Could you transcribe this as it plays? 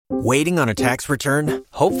Waiting on a tax return?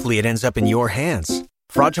 Hopefully it ends up in your hands.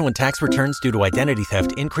 Fraudulent tax returns due to identity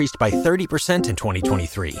theft increased by 30% in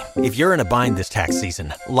 2023. If you're in a bind this tax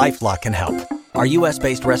season, LifeLock can help. Our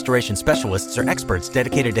U.S.-based restoration specialists are experts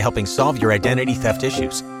dedicated to helping solve your identity theft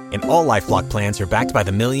issues. And all LifeLock plans are backed by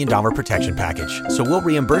the $1 Million Protection Package. So we'll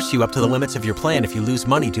reimburse you up to the limits of your plan if you lose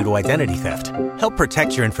money due to identity theft. Help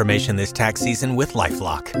protect your information this tax season with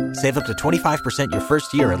LifeLock. Save up to 25% your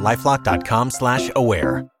first year at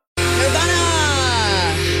LifeLock.com/aware.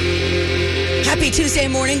 Happy Tuesday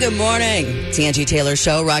morning. Good morning. It's the Angi Taylor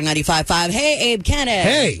Show, Rock 95.5. Hey, Abe Kenneth.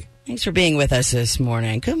 Hey. Thanks for being with us this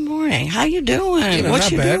morning. Good morning. How you doing? What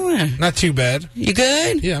you doing? Not too bad. You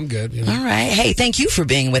good? Yeah, I'm good. Yeah. All right. Hey, thank you for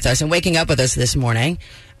being with us and waking up with us this morning.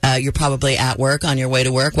 You're probably at work, on your way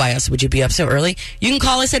to work. Why else would you be up so early? You can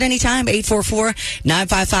call us at any time,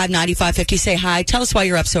 844-955-9550. Say hi. Tell us why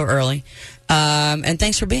you're up so early. And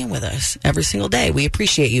thanks for being with us every single day. We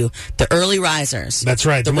appreciate you. The early risers. That's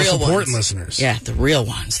right. The most real important ones. listeners. Yeah, the real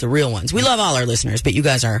ones. The real ones. We love all our listeners, but you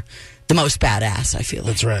guys are the most badass, I feel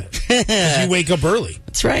like. That's right. 'Cause you wake up early.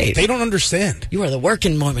 That's right. They don't understand. You are the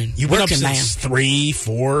working woman. You've been up working man. since 3,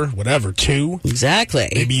 4, whatever, 2. Exactly.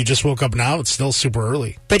 Maybe you just woke up now. It's still super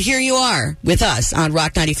early. But here you are with us on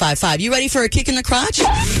Rock 95.5. You ready for a kick in the crotch?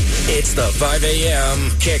 It's the 5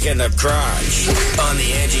 a.m. kick in the crotch on the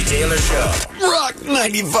Angi Taylor Show. Rock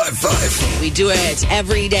 95.5. We do it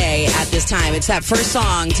every day at this time. It's that first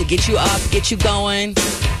song to get you up, get you going.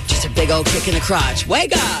 Just a big old kick in the crotch.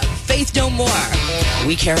 Wake up. Faith no more.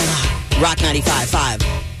 We care a lot. Rock 95.5.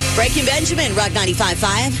 Breaking Benjamin, Rock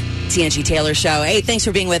 95.5. It's the Angi Taylor Show. Hey, thanks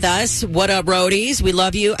for being with us. What up, roadies? We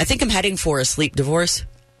love you. I think I'm heading for a sleep divorce.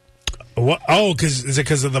 What? Oh, is it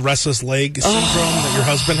because of the restless leg syndrome that your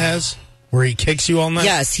husband has? Where he kicks you all night?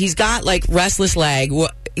 Yes, he's got like restless leg.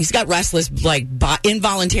 He's got restless, like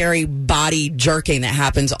involuntary body jerking that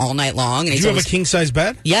happens all night long. And Do you have a king-size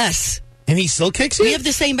bed? Yes. And he still kicks you? We have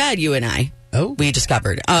the same bed, you and I. Oh. We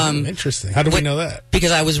discovered. Interesting. How do we know that?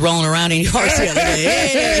 Because I was rolling around in yours the other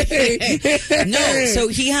day. No, so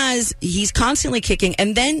he's constantly kicking.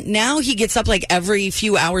 And then now he gets up like every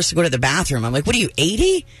few hours to go to the bathroom. I'm like, what are you,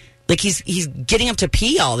 80? Like he's getting up to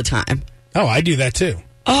pee all the time. Oh, I do that too.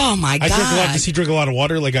 Oh, my God. I drink a lot. Does he drink a lot of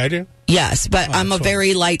water like I do? Yes, but I'm a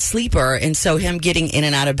very light sleeper, and so him getting in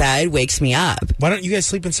and out of bed wakes me up. Why don't you guys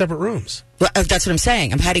sleep in separate rooms? Well, that's what I'm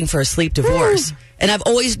saying. I'm heading for a sleep divorce. And I've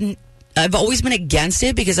always been against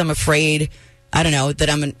it because I'm afraid, I don't know,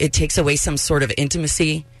 that it takes away some sort of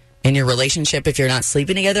intimacy in your relationship if you're not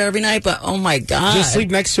sleeping together every night. But, oh, my God. Just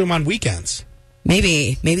sleep next to him on weekends.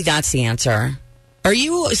 Maybe that's the answer. Are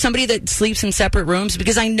you somebody that sleeps in separate rooms?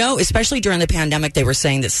 Because I know, especially during the pandemic, they were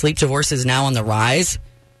saying that sleep divorce is now on the rise.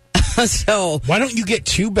 So why don't you get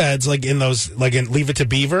 2 beds like in those, like in Leave It to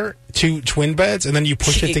Beaver, 2 twin beds, and then you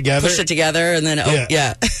push it together? Push it together, and then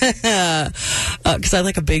yeah. Because I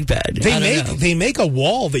like a big bed. They make a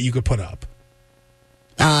wall that you could put up.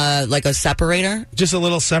 Like a separator? Just a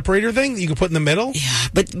little separator thing that you could put in the middle? Yeah,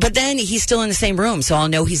 but then he's still in the same room, so I'll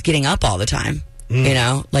know he's getting up all the time. You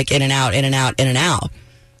know, like in and out, in and out, in and out.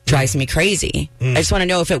 Drives me crazy. I just want to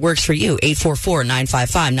know if it works for you.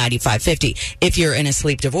 844-955-9550 if you're in a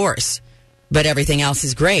sleep divorce. But everything else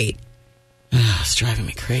is great. It's driving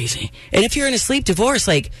me crazy. And if you're in a sleep divorce,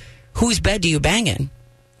 like, whose bed do you bang in?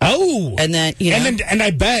 Oh. And then, you know. And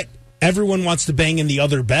I bet everyone wants to bang in the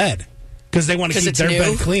other bed. Because they want to keep their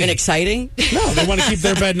bed clean. And exciting? No, they want to keep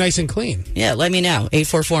their bed nice and clean. Yeah, let me know.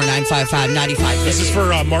 844-955-9550. This is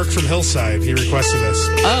for Mark from Hillside. He requested this.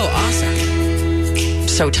 Oh, awesome.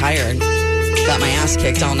 So tired. Got my ass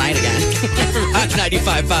kicked all night again. On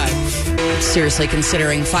 95.5. Seriously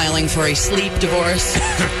considering filing for a sleep divorce.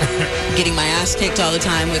 Getting my ass kicked all the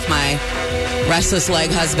time with my restless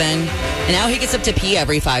leg husband. And now he gets up to pee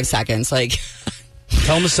every 5 seconds. Like...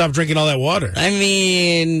 Tell him to stop drinking all that water. I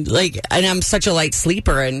mean, like, and I'm such a light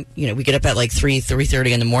sleeper, and, you know, we get up at like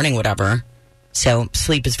 3:30 in the morning, whatever. So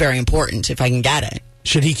sleep is very important if I can get it.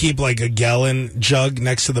 Should he keep like a gallon jug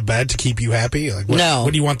next to the bed to keep you happy? Like, no.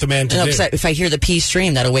 What do you want the man to do? If I hear the pee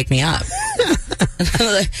stream, that'll wake me up.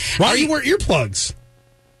 Why do you wear earplugs?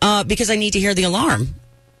 Because I need to hear the alarm.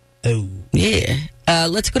 Oh. Yeah.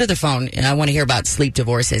 Let's go to the phone, and I want to hear about sleep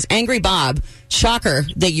divorces. Angry Bob, shocker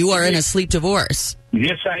that you are in a sleep divorce.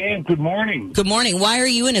 Yes, I am. Good morning. Good morning. Why are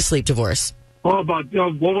you in a sleep divorce? Well, about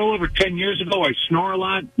well over 10 years ago, I snore a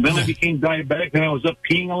lot. Then I became diabetic, and I was up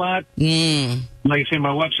peeing a lot. Like I say,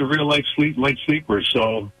 my wife's a real light sleeper.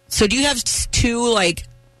 So do you have 2 like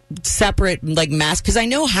separate like masters? Because I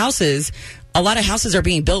know a lot of houses are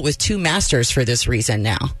being built with 2 masters for this reason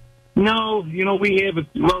now. No, we have a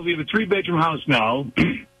 3-bedroom house now,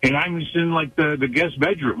 and I'm just in like the guest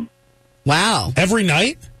bedroom. Wow. Every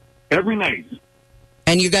night? Every night.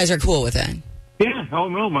 And you guys are cool with it? Yeah. Oh,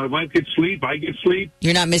 no, my wife gets sleep, I get sleep.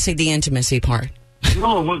 You're not missing the intimacy part.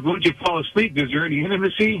 No, once you fall asleep, is there any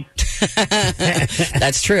intimacy?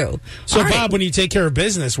 That's true. So, Bob, when you take care of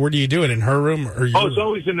business, where do you do it? In her room? Or your it's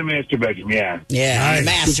always in the master bedroom, yeah. Yeah, nice. the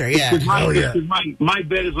master, yeah. My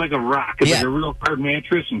bed is like a rock. It's like a real hard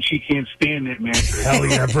mattress, and she can't stand that mattress. Hell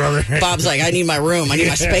yeah, brother. Bob's like, I need my room. I need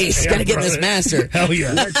my space. Got to get in this master. Hell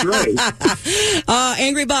yeah. That's right.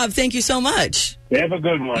 Angry Bob, thank you so much. Have a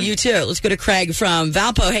good one. You too. Let's go to Craig from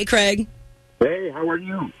Valpo. Hey, Craig. Hey, how are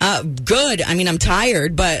you? Good. I mean, I'm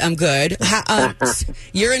tired, but I'm good.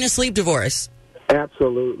 You're in a sleep divorce.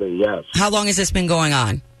 Absolutely, yes. How long has this been going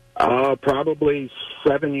on? Probably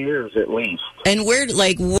 7 years at least. And where,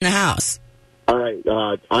 like, in the house? All right,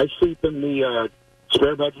 I sleep in the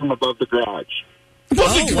spare bedroom above the garage.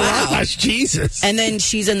 Above the wow. garage, Jesus. And then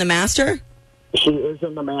she's in the master? She is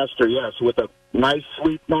in the master, yes, with a nice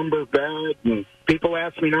sleep number bed. And people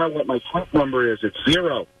ask me now what my sleep number is. It's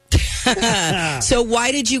 0. So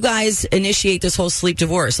why did you guys initiate this whole sleep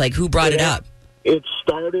divorce? Like, who brought it up? It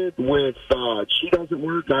started with she doesn't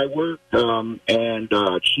work, I work, and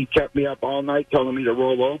she kept me up all night telling me to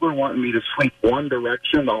roll over, wanting me to sleep one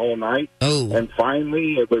direction the whole night. Oh. And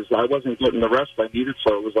finally, I wasn't getting the rest I needed,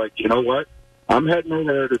 so it was like, you know what? I'm heading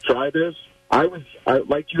over there to try this. I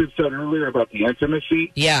like you had said earlier about the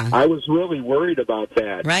intimacy. Yeah. I was really worried about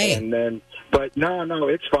that. Right. And then, but no,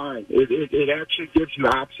 it's fine. It actually gives you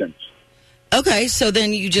options. Okay, so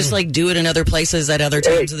then you just, like, do it in other places at other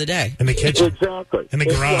times of the day. In the kitchen. Exactly. In the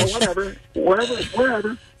garage.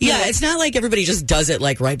 Wherever. Yeah, it's not like everybody just does it,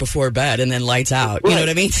 like, right before bed and then lights out. You know what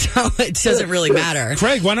I mean? So it doesn't really matter.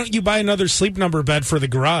 Craig, why don't you buy another sleep number bed for the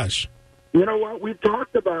garage? You know what? We've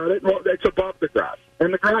talked about it. Well, it's above the garage.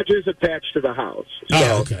 And the garage is attached to the house.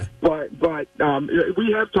 So, okay. But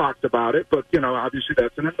we have talked about it, but, obviously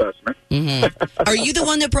that's an investment. Mm-hmm. Are you the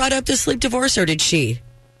one that brought up the sleep divorce, or did she?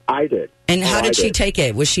 I did. And how did she take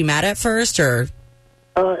it? Was she mad at first, or?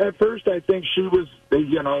 At first, I think she was,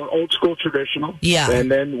 old school traditional. Yeah.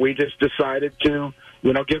 And then we just decided to,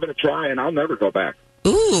 give it a try, and I'll never go back.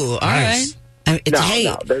 Ooh, all right.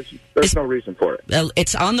 No, there's no reason for it.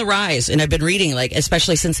 It's on the rise, and I've been reading, like,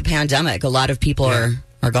 especially since the pandemic, a lot of people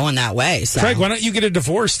are going that way. So. Craig, why don't you get a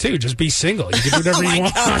divorce, too? Just be single. You can do whatever you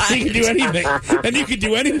want. You can do anything. And you can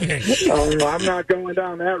do anything. Oh, I'm not going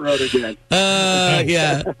down that road again.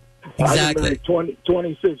 Yeah. Exactly. I've been married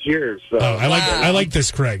 26 years. So. Oh, I like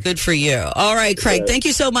this, Craig. Good for you. All right, Craig, thank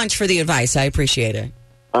you so much for the advice. I appreciate it.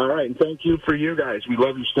 All right, and thank you for you guys. We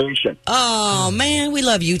love your station. Oh, man, we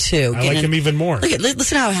love you, too. I like him even more.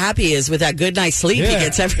 Listen how happy he is with that good night's sleep he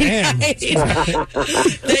gets every night.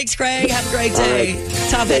 Thanks, Craig. Have a great day. Right.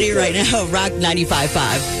 Top Eddie right now, Rock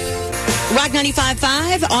 95.5. Rock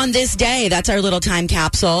 95.5 on this day. That's our little time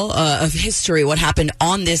capsule of history, what happened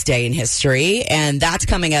on this day in history. And that's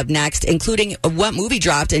coming up next, including what movie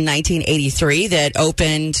dropped in 1983 that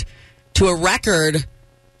opened to a record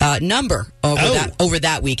number over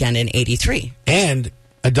that weekend in 83. And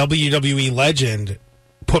a WWE legend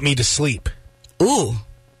put me to sleep. Ooh.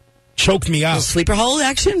 Choked me out. Sleeper hold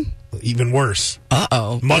action? Even worse.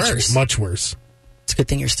 Uh-oh. Much worse. It's a good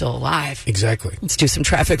thing you're still alive. Exactly. Let's do some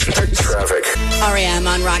traffic first. Traffic. REM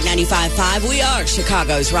on Rock 95.5. We are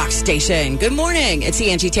Chicago's rock station. Good morning. It's the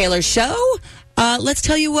Angi Taylor Show. Let's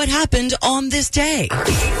tell you what happened on this day.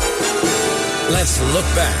 Let's look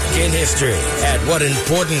back in history at what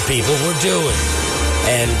important people were doing.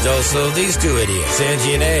 And also these two idiots,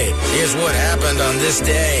 Angie and Abe. Here's what happened on this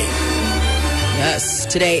day. Yes,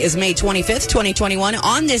 today is May 25th, 2021.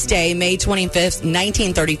 On this day, May 25th,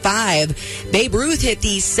 1935, Babe Ruth hit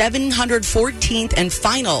the 714th and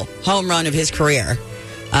final home run of his career.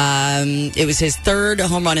 It was his third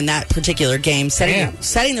home run in that particular game,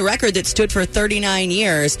 setting the record that stood for 39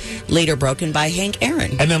 years, later broken by Hank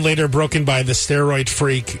Aaron. And then later broken by the steroid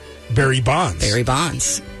freak Barry Bonds. Barry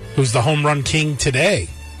Bonds. Who's the home run king today.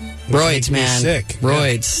 Roids, man. Sick.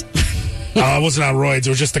 Roids. Yeah. It wasn't on roids. It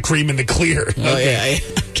was just the cream in the clear. Oh, okay.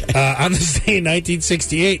 Yeah. Okay. On this day in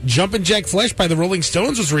 1968, Jumpin' Jack Flash by the Rolling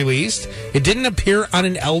Stones was released. It didn't appear on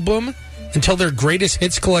an album until their greatest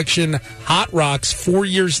hits collection, Hot Rocks, 4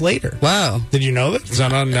 years later. Wow. Did you know that? It's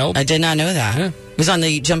not on an album? I did not know that. Yeah. It was on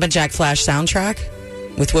the Jumpin' Jack Flash soundtrack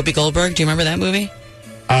with Whoopi Goldberg. Do you remember that movie?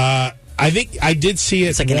 I think I did see it.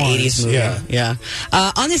 It's like an 80s movie. Yeah.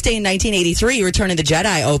 On this day in 1983, Return of the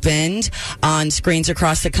Jedi opened on screens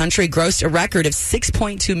across the country, grossed a record of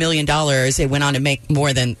 $6.2 million. It went on to make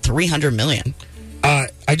more than $300 million.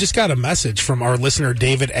 I just got a message from our listener,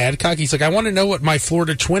 David Adcock. He's like, I want to know what my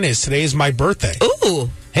Florida twin is. Today is my birthday. Ooh.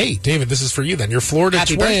 Hey, David, this is for you then. Your Florida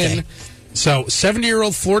Happy twin. birthday. So,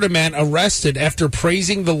 70-year-old Florida man arrested after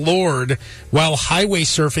praising the Lord while highway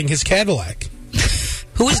surfing his Cadillac.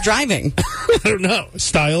 Who was driving? I don't know.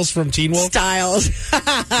 Styles from Teen Wolf? Styles.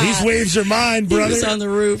 These waves are mine, brother. He was on the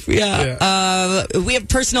roof, yeah. We have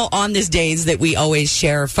personal on this days that we always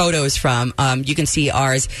share photos from. You can see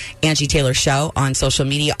ours, Angie Taylor Show, on social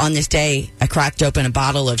media. On this day, I cracked open a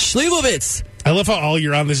bottle of Schlebovitz. I love how all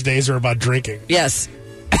your on this days are about drinking. Yes.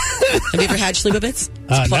 Have you ever had Schlebovitz?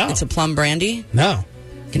 No. It's a plum brandy. No.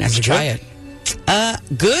 You can have to try it.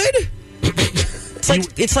 Good?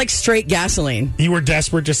 It's like straight gasoline. You were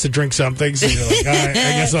desperate just to drink something, so you're like, all right, I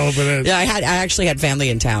guess I'll open it. Yeah, I actually had family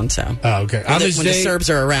in town, so. Oh, okay. When the Serbs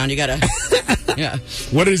are around, you gotta. Yeah.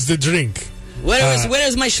 What is the drink? Where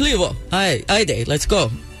is my Schlevo? Aye, let's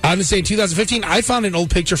go. On this day in 2015, I found an old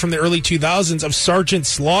picture from the early 2000s of Sergeant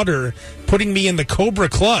Slaughter putting me in the Cobra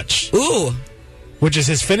Clutch. Ooh. Which is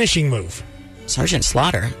his finishing move. Sergeant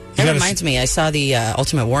Slaughter. That reminds me, I saw the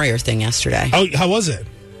Ultimate Warrior thing yesterday. Oh, how was it?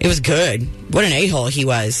 It was good. What an a-hole he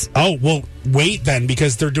was. Oh, well, wait then,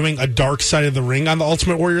 because they're doing a Dark Side of the Ring on the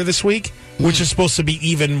Ultimate Warrior this week, which is supposed to be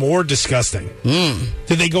even more disgusting.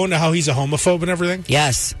 Did they go into how he's a homophobe and everything?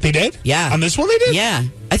 Yes. They did? Yeah. On this one they did? Yeah.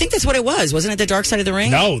 I think that's what it was. Wasn't it the Dark Side of the Ring?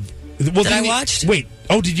 No. Well, that I watched? Wait.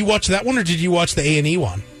 Oh, did you watch that one, or did you watch the A&E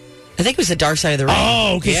one? I think it was the Dark Side of the Ring.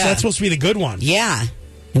 Oh, okay, so that's supposed to be the good one. Yeah.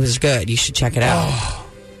 It was good. You should check it out. Oh.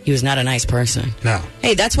 He was not a nice person. No.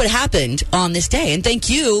 Hey, that's what happened on this day. And thank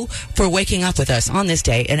you for waking up with us on this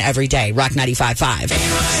day and every day. Rock 95.5.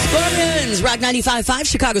 Scorpions, Rock 95.5,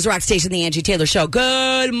 Chicago's rock station, the Angie Taylor Show.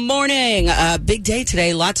 Good morning. Big day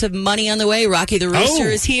today. Lots of money on the way. Rocky the Rooster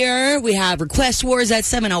is here. We have Request Wars at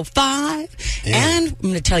 7:05. Yeah. And I'm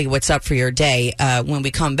going to tell you what's up for your day when we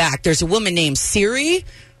come back. There's a woman named Siri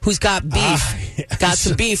who's got beef, got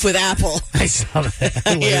some beef with Apple. I saw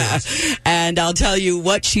that. Yeah. And I'll tell you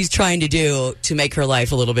what she's trying to do to make her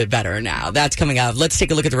life a little bit better now. That's coming up. Let's take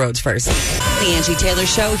a look at the roads first. The Angie Taylor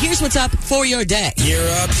Show. Here's what's up for your day. You're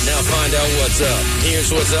up. Now find out what's up.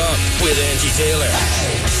 Here's what's up with Angie Taylor.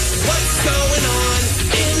 What's going on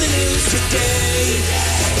in the news today?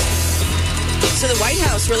 So the White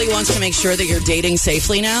House really wants to make sure that you're dating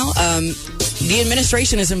safely now. The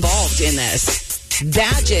administration is involved in this.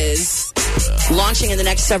 Badges launching in the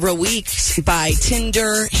next several weeks by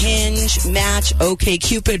Tinder, Hinge, Match,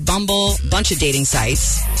 OkCupid, Bumble, a bunch of dating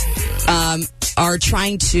sites are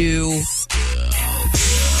trying to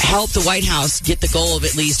help the White House get the goal of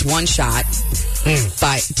at least one shot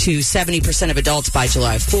to 70% of adults by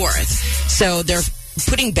July 4th. So they're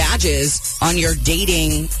putting badges on your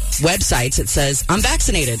dating websites. It says, I'm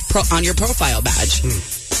vaccinated on your profile badge.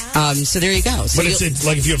 So there you go. So but it's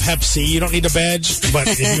like if you have Hep C, you don't need a badge. But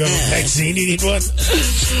if you have a vaccine, you need one.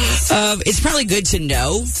 It's probably good to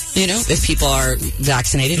know, if people are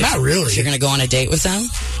vaccinated. Not really. If you're going to go on a date with them.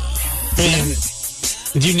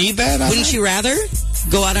 Do you need that? Wouldn't you rather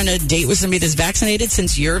go out on a date with somebody that's vaccinated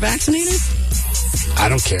since you're vaccinated? I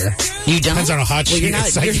don't care. You don't? Depends on how hot she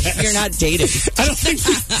is, I guess. You're not dating. I don't think.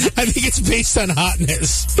 I think it's based on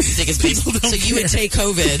hotness. You think it's based? So you would take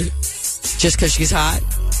COVID just because she's hot?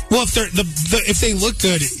 Well, if they're if they look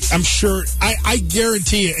good, I'm sure. I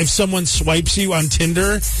guarantee you, if someone swipes you on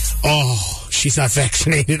Tinder, she's not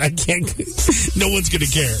vaccinated. I can't. No one's gonna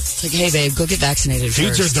care. It's like, hey, babe, go get vaccinated.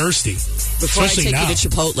 Dudes first. are thirsty. Before especially I take now. you to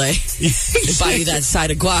Chipotle and buy you that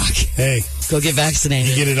side of guac. Hey, go get vaccinated.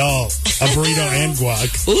 You get it all. A burrito and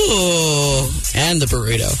guac. Ooh, and the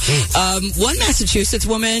burrito. One Massachusetts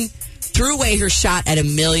woman threw away her shot at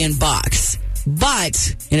 $1 million.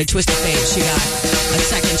 But in a twist of fate, she got a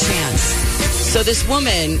second chance. So this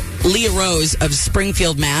woman, Leah Rose of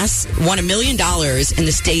Springfield, Mass, won $1 million in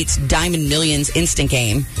the state's Diamond Millions instant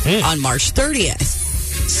game on March 30th.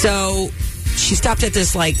 So she stopped at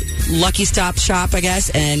this Lucky Stop shop, I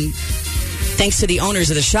guess, and thanks to the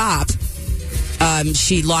owners of the shop,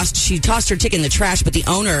 she tossed her ticket in the trash, but the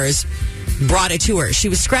owners brought it to her. She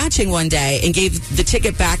was scratching one day and gave the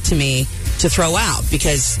ticket back to me to throw out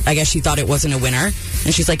because I guess she thought it wasn't a winner.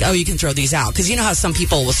 And she's like, oh, you can throw these out. Because you know how some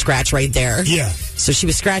people will scratch right there? Yeah. So she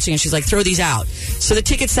was scratching and she's like, throw these out. So the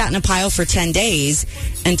ticket sat in a pile for 10 days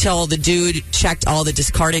until the dude checked all the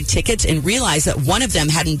discarded tickets and realized that one of them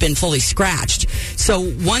hadn't been fully scratched.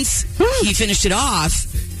 So once he finished it off,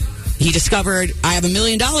 he discovered, I have $1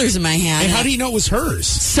 million in my hand. And how do you know it was hers?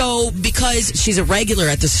 So, because she's a regular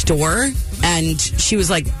at the store, and she was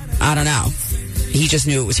like, I don't know. He just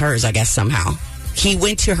knew it was hers, I guess, somehow. He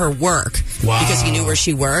went to her work because he knew where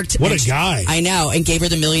she worked. What a guy. I know, and gave her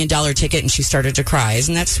the $1 million ticket, and she started to cry.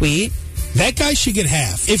 Isn't that sweet? That guy should get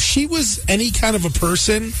half. If she was any kind of a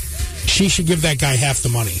person, she should give that guy half the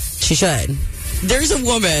money. She should. There's a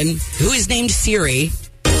woman who is named Siri,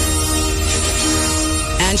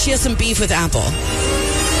 and she has some beef with Apple.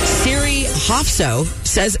 Siri Hofso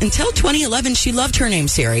says until 2011, she loved her name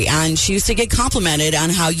Siri, and she used to get complimented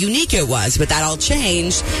on how unique it was. But that all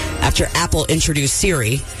changed after Apple introduced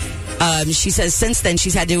Siri. She says since then,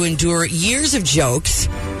 she's had to endure years of jokes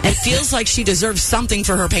and feels like she deserves something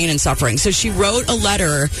for her pain and suffering. So she wrote a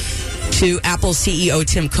letter to Apple CEO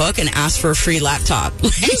Tim Cook and asked for a free laptop.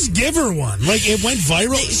 Just give her one. Like, it went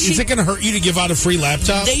viral. Is it going to hurt you to give out a free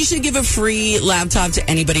laptop? They should give a free laptop to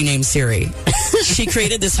anybody named Siri. She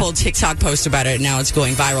created this whole TikTok post about it, and now it's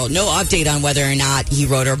going viral. No update on whether or not he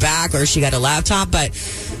wrote her back or she got a laptop, but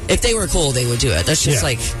if they were cool, they would do it. That's just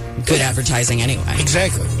like good advertising anyway.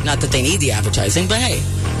 Exactly. Not that they need the advertising, but hey,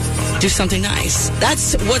 do something nice.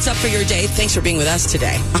 That's what's up for your day. Thanks for being with us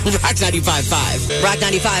today on Rock 95.5. Rock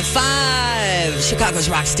 95.5, Chicago's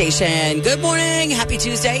rock station. Good morning. Happy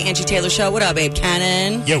Tuesday. Angie Taylor Show. What up, Abe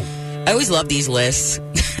Cannon? Yo. I always love these lists.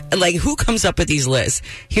 Like, who comes up with these lists?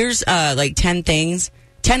 Here's like 10 things,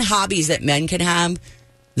 10 hobbies that men can have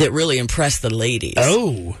that really impress the ladies.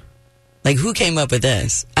 Oh. Like, who came up with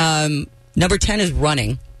this? Number 10 is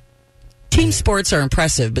running. Team sports are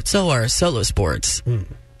impressive, but so are solo sports.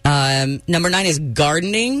 Number 9 is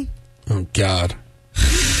gardening. Oh, God.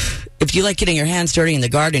 If you like getting your hands dirty in the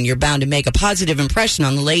garden, you're bound to make a positive impression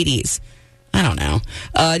on the ladies. I don't know.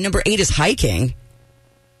 Number 8 is hiking.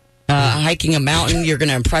 Hiking a mountain, you're going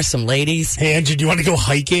to impress some ladies. Hey, Angie, do you want to go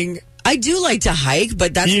hiking? I do like to hike,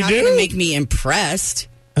 but that's not going to make me impressed.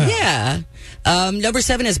 Yeah. Number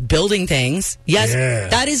 7 is building things. Yes,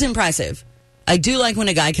 that is impressive. I do like when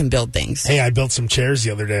a guy can build things. Hey, I built some chairs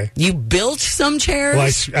the other day. You built some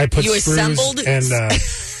chairs? Well, I put you screws assembled and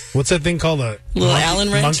what's that thing called? A little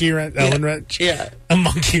Allen wrench? Monkey wrench? Allen wrench? Yeah. A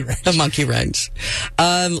monkey wrench. A monkey wrench.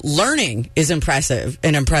 Learning is impressive,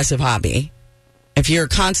 an impressive hobby. If you're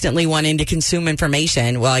constantly wanting to consume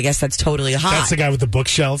information, well, I guess that's totally hot. That's the guy with the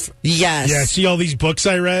bookshelf? Yes. Yeah, see all these books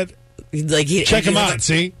I read? Like check them out,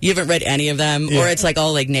 see? You haven't read any of them? Yeah. Or it's like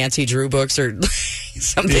all like Nancy Drew books or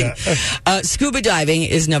something. Yeah. Scuba diving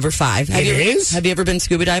is number 5. Have you ever been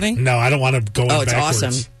scuba diving? No, I don't want to go in backwards. Oh, it's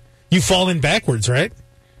awesome. You fall in backwards, right?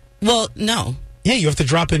 Well, no. Yeah, you have to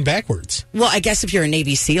drop in backwards. Well, I guess if you're a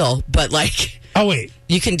Navy SEAL, but like... Oh, wait.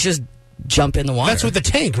 You can just jump in the water. That's with the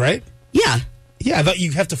tank, right? Yeah. Yeah, I thought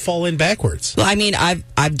you have to fall in backwards. Well, I mean,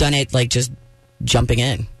 I've done it like just jumping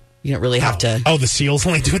in. You don't really have to... Oh, the SEALs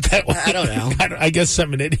only do it that way? I don't know. I guess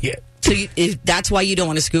I'm an idiot. So that's why you don't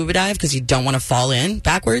want to scuba dive? Because you don't want to fall in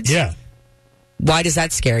backwards? Yeah. Why does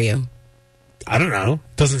that scare you? I don't know.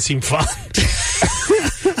 Doesn't seem fun.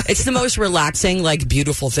 It's the most relaxing, like,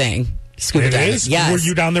 beautiful thing. Scuba diving. Is? Yes. Were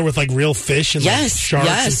you down there with like real fish and like sharks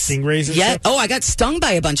and stingrays and stuff? Oh, I got stung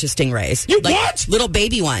by a bunch of stingrays. You like, what? Little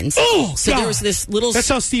baby ones. Oh, so God. There was this little... That's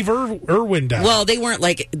how Steve Irwin died. Well, they weren't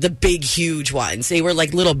like the big, huge ones. They were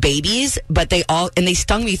like little babies, but they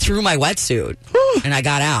stung me through my wetsuit, and I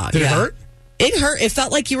got out. Did it hurt? It hurt. It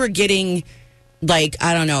felt like you were getting... Like,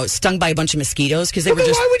 I don't know, stung by a bunch of mosquitoes because they were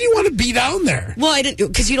just... Why would you want to be down there? Well, I didn't,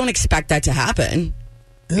 because you don't expect that to happen.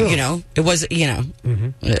 Ew. You know, it was,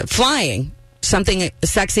 flying. Something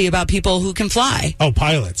sexy about people who can fly. Oh,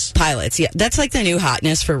 pilots. Pilots, yeah. That's like the new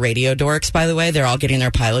hotness for radio dorks, by the way. They're all getting their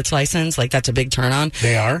pilot's license. Like, that's a big turn on.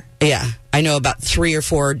 They are? Yeah. I know about 3 or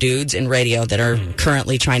 4 dudes in radio that are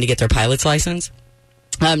currently trying to get their pilot's license.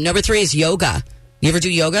 Number 3 is yoga. You ever do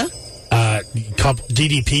yoga?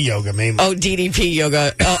 DDP yoga, mainly. Oh, DDP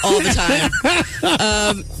yoga all the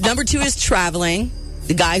time. Number 2 is traveling.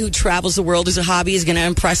 The guy who travels the world as a hobby is going to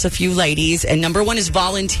impress a few ladies. And number 1 is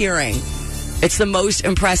volunteering. It's the most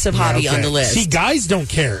impressive hobby on the list. See, guys don't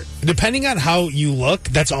care. Depending on how you look,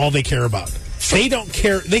 that's all they care about. They don't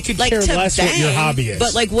care. They could care less what your hobby is.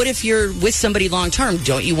 But, like, what if you're with somebody long term?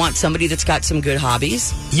 Don't you want somebody that's got some good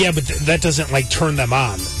hobbies? Yeah, but that doesn't, like, turn them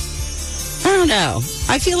on. I don't know.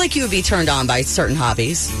 I feel like you would be turned on by certain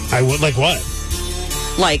hobbies. I would. Like what?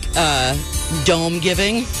 Like dome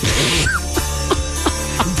giving,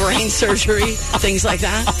 brain surgery, things like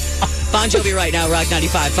that. Bon Jovi right now, Rock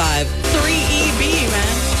 95.5. 3EB,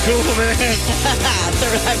 man. Cool, man.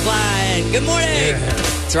 Third Lifeline. Good morning. Yeah.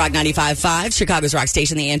 It's Rock 95.5, Chicago's rock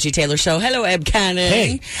station, the Angie Taylor Show. Hello, Eb Cannon.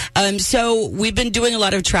 Hey. So we've been doing a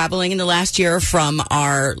lot of traveling in the last year from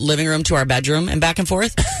our living room to our bedroom and back and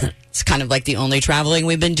forth. It's kind of like the only traveling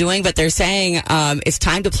we've been doing, but they're saying it's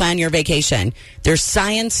time to plan your vacation. There's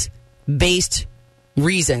science-based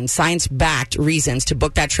reasons, science-backed reasons to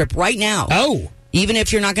book that trip right now. Oh. Even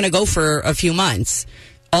if you're not going to go for a few months.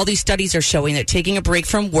 All these studies are showing that taking a break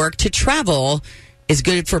from work to travel is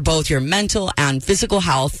good for both your mental and physical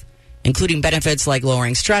health, including benefits like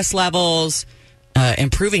lowering stress levels,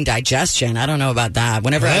 improving digestion. I don't know about that.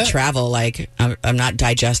 Whenever I travel, like, I'm not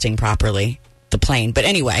digesting properly. The plane. But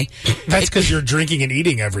anyway. That's because you're drinking and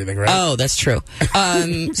eating everything, right? Oh, that's true.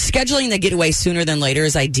 Scheduling the getaway sooner than later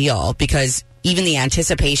is ideal because even the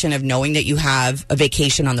anticipation of knowing that you have a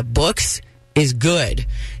vacation on the books is good.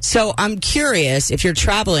 So I'm curious if you're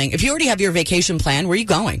traveling, if you already have your vacation plan, where are you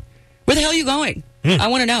going? Where the hell are you going? I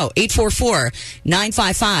want to know.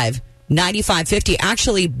 844-955-9550.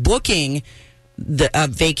 Actually, booking the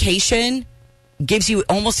vacation gives you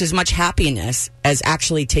almost as much happiness as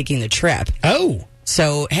actually taking the trip. Oh.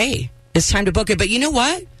 So, hey, it's time to book it. But you know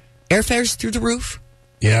what? Airfare's through the roof.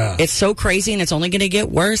 Yeah. It's so crazy and it's only going to get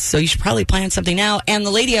worse. So you should probably plan something now. And the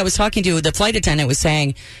lady I was talking to, the flight attendant, was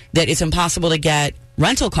saying that it's impossible to get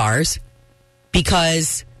rental cars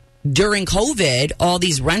because during COVID, all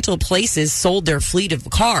these rental places sold their fleet of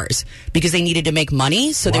cars because they needed to make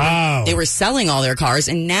money. So they were selling all their cars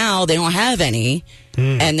and now they don't have any.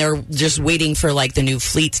 And they're just waiting for like the new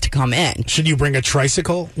fleets to come in. Should you bring a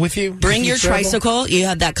tricycle with you? Bring your tricycle. You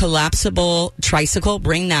have that collapsible tricycle.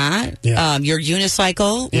 Bring that. Yeah. Your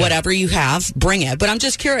unicycle, whatever you have, bring it. But I'm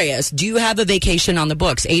just curious. Do you have a vacation on the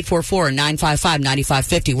books?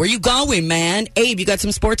 844-955-9550. Where you going, man? Abe, you got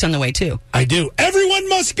some sports on the way too. I do. Everyone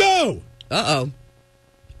must go. Uh-oh.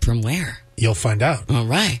 From where? You'll find out. All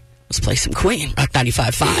right. Let's play some Queen. Rock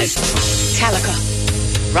 95.5. Metallica.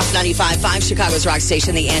 Rock 95.5, Chicago's rock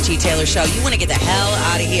station, the Angi Taylor Show. You want to get the hell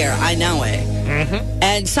out of here. I know it. Mm-hmm.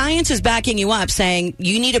 And science is backing you up, saying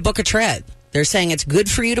you need to book a trip. They're saying it's good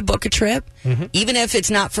for you to book a trip, even if it's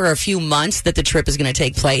not for a few months that the trip is going to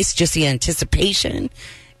take place. Just the anticipation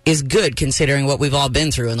is good considering what we've all been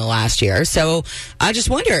through in the last year. So I just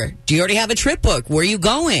wonder, do you already have a trip booked? Where are you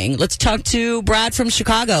going? Let's talk to Brad from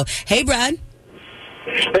Chicago. Hey, Brad.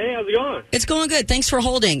 Hey, how's it going? It's going good. Thanks for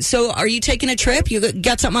holding. So are you taking a trip? You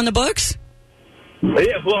got something on the books?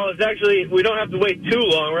 Yeah, well, it's actually, we don't have to wait too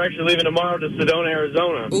long. We're actually leaving tomorrow to Sedona,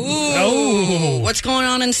 Arizona. Ooh. Oh. What's going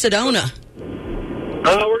on in Sedona?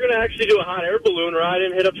 We're going to actually do a hot air balloon ride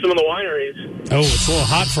and hit up some of the wineries. Oh, it's a little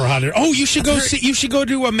hot for hot air. Oh, you should go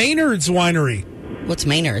to a Maynard's winery. What's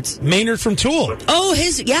Maynard's? Maynard from Tool. Oh,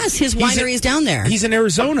 his winery is down there. He's in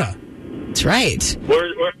Arizona. That's right.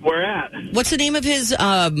 Where at? What's the name of his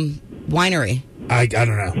winery? I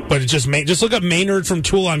don't know, but just look up Maynard from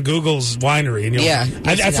Tool on Google's winery, and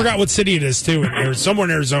I forgot what city it is too. Somewhere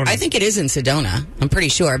in Arizona. I think it is in Sedona. I'm pretty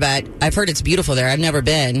sure, but I've heard it's beautiful there. I've never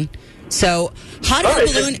been. So hot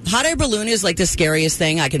air balloon is like the scariest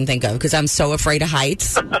thing I can think of because I'm so afraid of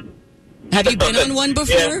heights. Have you been on one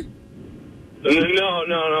before? Yeah.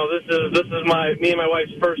 No. This is me and my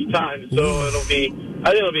wife's first time, so I think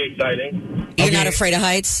it'll be exciting. You're not afraid of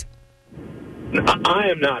heights? I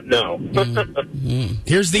am not, no.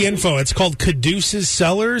 Here's the info. It's called Caduceus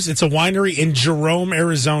Cellars. It's a winery in Jerome,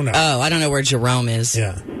 Arizona. Oh, I don't know where Jerome is.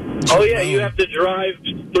 Yeah. Jerome. Oh, yeah, you have to drive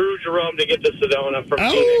through Jerome to get to Sedona from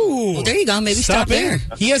Phoenix. Well, there you go. Maybe stop there.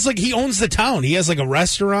 He has the town. He has a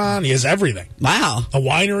restaurant. He has everything. Wow. A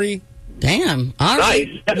winery. Damn. All right.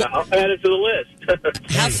 Nice. I'll add it to the list.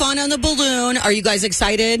 Have fun on the balloon. Are you guys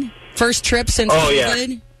excited? First trip since COVID?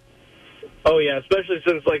 Yeah. Oh, yeah, especially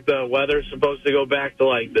since, the weather's supposed to go back to,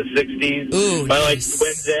 the 60s by,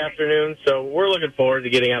 Wednesday afternoon. So we're looking forward to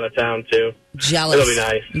getting out of town, too. Jealous. It'll be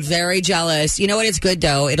nice. Very jealous. You know what? It's good,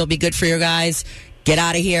 though. It'll be good for you guys. Get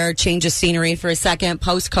out of here, change of scenery for a second,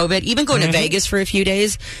 post-COVID. Even going to Vegas for a few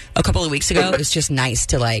days a couple of weeks ago, it's just nice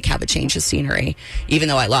to, have a change of scenery, even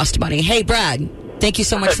though I lost money. Hey, Brad, thank you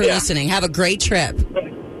so much for listening. Have a great trip.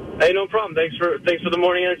 Hey, no problem. Thanks for the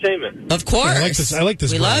morning entertainment. Of course. Yeah, I like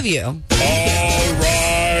this. We love you. All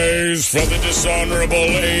rise for the dishonorable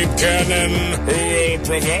Abe Cannon, who will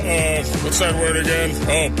provide, what's that word again?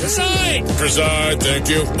 Oh, preside, thank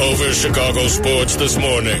you, over Chicago sports this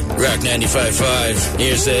morning. Rock 95.5,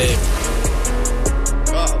 here's Abe.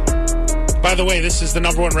 By the way, this is the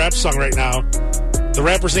 #1 rap song right now. The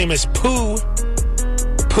rapper's name is Pooh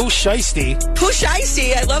Shiesty. Pooh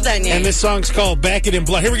Shiesty, I love that name. And this song's called Back It in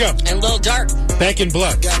Blood. Here we go. And Lil Dark. Back in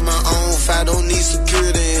Blood. Got my own fight, don't need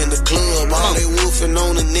security in the club. All they wolfing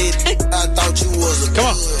on the net. I thought you was a Come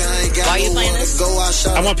on. Why are you playing this?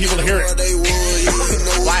 I want people to hear it.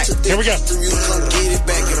 Why? Here we go.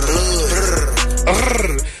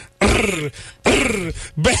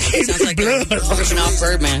 Back in Sounds like blood. Version off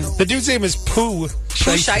Birdman. The dude's name is Pooh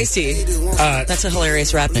Shiesty. That's a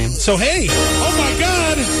hilarious rap name. So, hey. Oh, my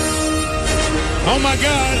God. Oh, my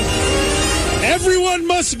God. Everyone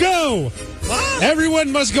must go. What?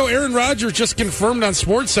 Everyone must go. Aaron Rodgers just confirmed on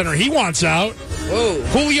SportsCenter he wants out. Whoa.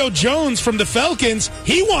 Julio Jones from the Falcons,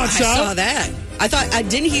 he wants out. I saw that. I thought,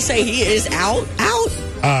 didn't he say he is out?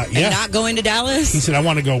 Yeah. And not going to Dallas? He said, I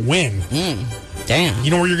want to go win. Damn.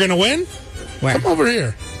 You know where you're going to win? Where? Come over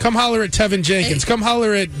here. Come holler at Tevin Jenkins. Hey. Come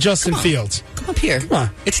holler at Justin Fields. Come up here. Come on.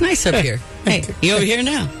 It's nice up here. Hey, you over here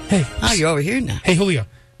now? Hey. Oh, you're over here now. Hey, Julio.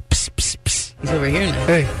 Psst, psst, psst. He's over here now.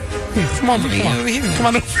 Hey, come on. Come on. Over here now. Come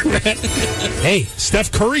on over, man. Hey,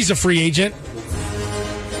 Steph Curry's a free agent.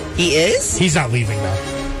 He is? He's not leaving,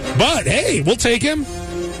 though. But, hey, we'll take him.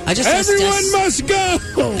 Everyone must go.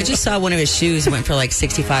 I just saw one of his shoes went for like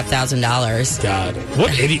 $65,000. God,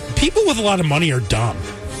 what idiot! People with a lot of money are dumb.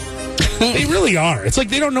 They really are. It's like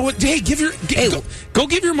they don't know what. Hey, go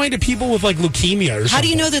give your money to people with like leukemia or something. How do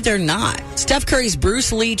you know that they're not? Steph Curry's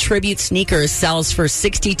Bruce Lee tribute sneakers sells for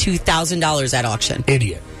 $62,000 at auction.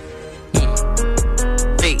 Idiot.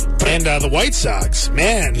 And the White Sox,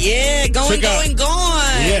 man. Yeah, going.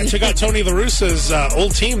 Yeah, check out Tony La Russa's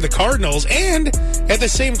old team, the Cardinals. And at the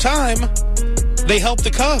same time, they helped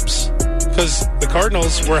the Cubs because the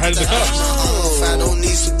Cardinals were ahead of the Cubs. I don't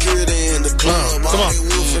need security in the club. Come on.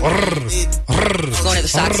 Going to the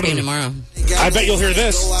Sox game tomorrow. I bet you'll hear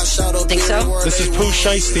this. Think so? This is Pooh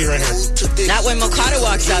Shiesty right here. Not when Mokata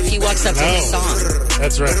walks up. He walks up to his song.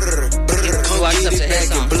 That's right. He walks up to his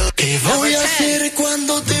song. Number 10. Oh,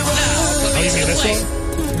 you mean this one?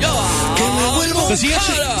 Does he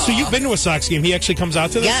actually? So you've been to a Sox game? He actually comes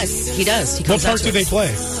out to this? Yes, he does. He What comes part out do to they us. play?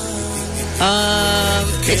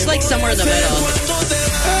 It's like somewhere in the middle.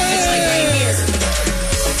 It's like right here.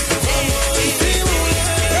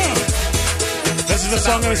 This is the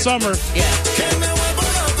song of the summer. Yeah.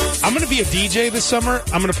 I'm going to be a DJ this summer.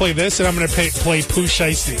 I'm going to play this, and I'm going to play Pooh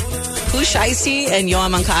Shiesty. Pooh Shiesty and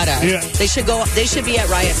Yoan Moncada. Yeah. They should be at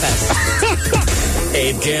Riot Fest.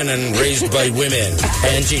 Abe Cannon, raised by women.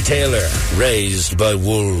 Angie Taylor, raised by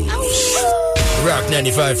wolves. Rock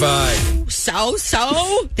 95.5. So.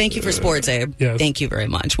 Thank you for sports, Abe. Yes. Thank you very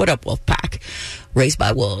much. What up, Wolfpack? Raised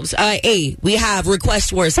by wolves. Hey, we have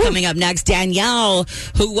Request Wars coming up next. Danielle,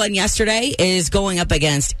 who won yesterday, is going up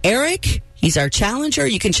against Eric. He's our challenger.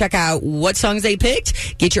 You can check out what songs they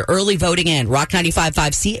picked. Get your early voting in.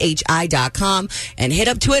 Rock955CHI.com. And hit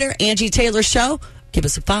up Twitter, Angie Taylor Show. Give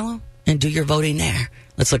us a follow and do your voting there.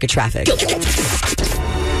 Let's look at traffic.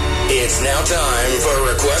 It's now time for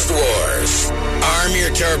Request Wars. Arm your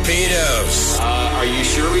torpedoes. Are you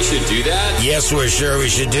sure we should do that? Yes, we're sure we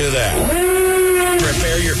should do that.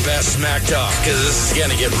 Prepare your best smack talk, because this is going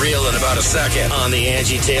to get real in about a second on the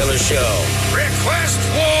Angie Taylor Show. Request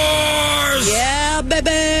Wars! Yeah, baby!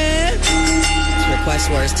 It's Request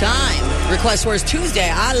Wars time. Request Wars Tuesday.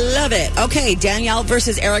 I love it. Okay, Danielle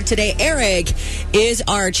versus Eric today. Eric is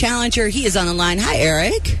our challenger. He is on the line. Hi,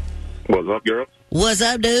 Eric. What's up, girl? What's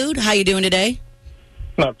up, dude? How you doing today?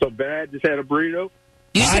 Not so bad. Just had a burrito.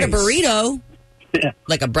 You said a burrito? Yeah.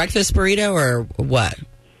 Like a breakfast burrito or what?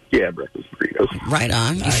 Yeah, breakfast burritos. Right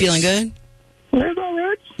on. You feeling good? That's all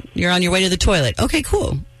right. You're on your way to the toilet. Okay,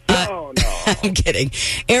 cool. No. I'm kidding.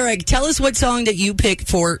 Eric, tell us what song that you picked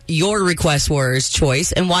for your Request Wars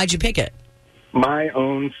choice, and why'd you pick it? My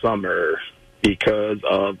Own Summer, because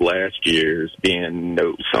of last year's being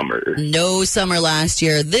no summer. No summer last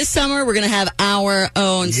year. This summer, we're going to have our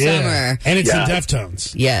own summer. And it's in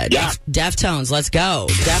Deftones. Yeah. Deftones. Let's go.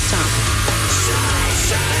 Deftones.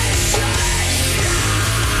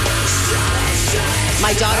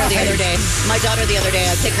 My daughter the other day,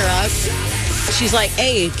 I pick her up. She's like,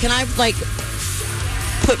 hey, can I,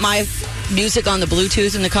 put my music on the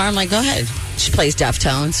Bluetooth in the car? I'm like, go ahead. She plays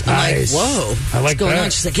Deftones. I'm like, whoa. What's going on?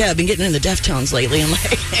 She's like, yeah, I've been getting into Deftones lately. I'm like,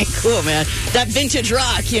 hey, cool, man. That vintage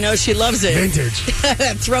rock, she loves it. Vintage.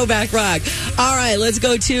 That throwback rock. All right, let's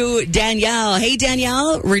go to Danielle. Hey,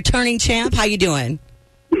 Danielle, returning champ. How you doing?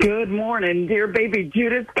 Good morning, dear baby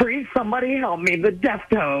Judas Priest. Somebody help me, the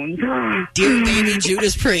Deftones. Dear baby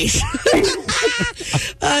Judas Priest.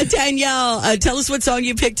 Danielle, tell us what song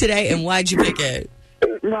you picked today and why'd you pick it?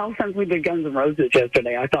 Well, since we did Guns N' Roses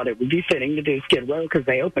yesterday, I thought it would be fitting to do Skid Row because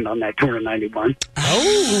they opened on that tour in 91.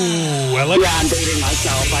 Oh, I like Yeah, I'm dating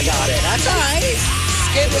myself. I got it. That's all right.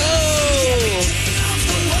 Skid Row.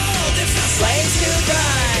 Place to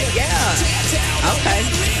ride. Yeah. Okay.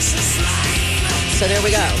 So there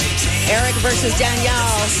we go. Eric versus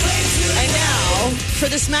Danielle. And now, for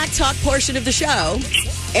the Smack Talk portion of the show,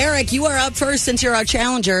 Eric, you are up first since you're our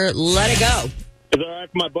challenger. Let it go. Is it all right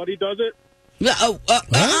if my buddy does it? No.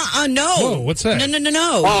 Whoa, what's that?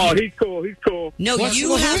 No. Oh, he's cool. He's cool. No,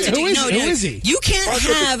 you have to do. Who is he? You can't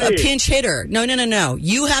have a pinch hitter. No.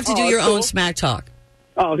 You have to do your own smack talk.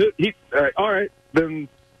 Oh, he all right. Then,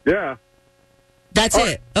 yeah. That's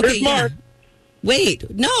it. Okay, here's Mark. Wait,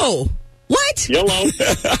 no. What? Yellow.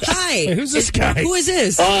 Hi. Hey, who's this guy? Who is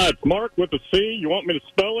this? It's Mark with a C. You want me to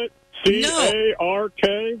spell it?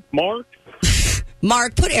 C-A-R-K. Mark.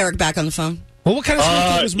 Mark, put Eric back on the phone. Well, what kind of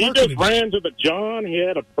smack was Mark? He just ran to the John. He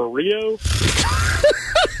had a burrito.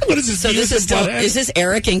 What is this? So is this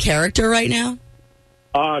Eric in character right now?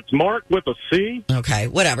 It's Mark with a C. Okay,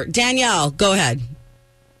 whatever. Danielle, go ahead.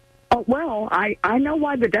 Oh, well, I know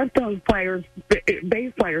why the Deftones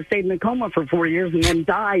bass player stayed in a coma for 4 years and then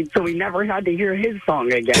died, so he never had to hear his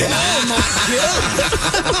song again. Oh, my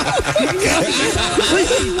God.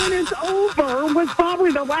 When it's over was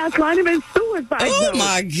probably the last line of his suicide note.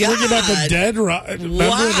 My God. Talking about the dead member of the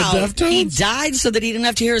Deftones? He died so that he didn't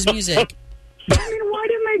have to hear his music. I mean, why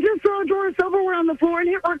didn't they just throw George Silverware on the floor and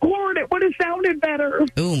hit record? It would have sounded better.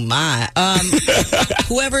 Oh, my.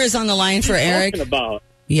 Whoever is on the line for Eric. Talking about?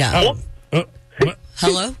 Yeah. What?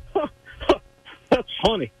 Hello? That's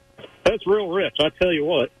funny. That's real rich, I tell you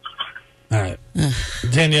what. All right.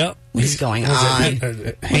 Danielle. What is going on?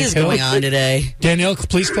 What is going on today? Danielle,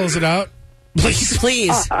 please close it out. Please.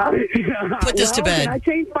 Put this to bed. I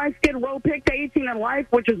changed my Skid Row pick to 18 in life,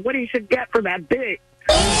 which is what he should get for that bit.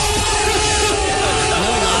 No lie.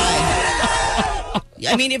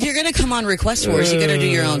 I mean, if you're going to come on Request Wars, you got to do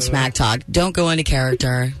your own smack talk. Don't go into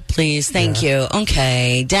character. Please. Thank you.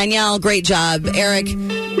 Okay. Danielle, great job. Eric,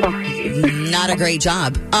 not a great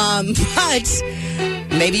job. But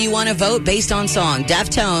maybe you want to vote based on song.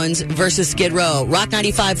 Deftones versus Skid Row.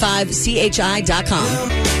 Rock955CHI.com.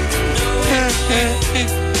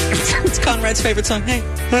 It's Conrad's favorite song. Hey,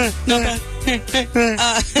 no bad.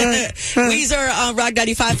 Weezer on Rock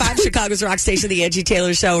 95.5, Chicago's rock station, the Angi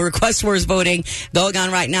Taylor Show. Request Wars voting going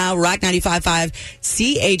on right now. Rock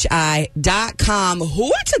 95.5CHI.com.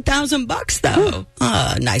 What's $1,000 though?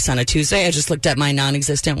 Nice on a Tuesday. I just looked at my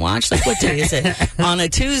non-existent watch. Like, what day is it? On a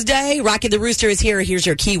Tuesday. Rocky the Rooster is here. Here's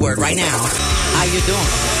your keyword right now. How you doing?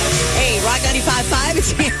 Hey, Rock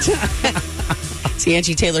 95.5. It's the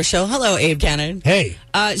Angi Taylor Show. Hello, Abe Cannon. Hey.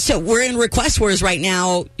 So we're in Request Wars right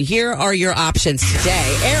now. Here are your options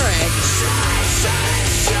today. Eric.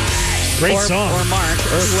 Great song. Or Mark,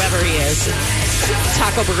 or whoever he is.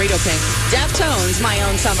 Taco Burrito King. Deftones, My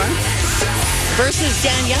Own Summer. Versus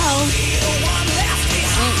Danielle.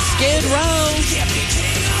 Skid Row.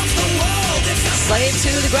 Slave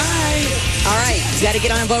to the grind. All right. You got to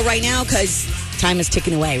get on and vote right now because time is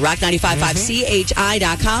ticking away.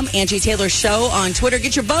 Rock955CHI.com. Angi Taylor Show on Twitter.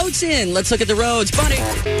 Get your votes in. Let's look at the roads. Buddy.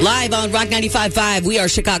 Live on Rock 95.5. We are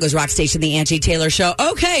Chicago's rock station, the Angi Taylor Show.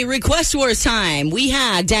 Okay, Request Wars time. We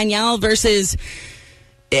had Danielle versus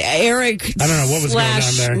Eric. I don't know what was going on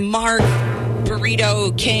there. Mark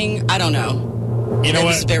Burrito King. I don't know. You know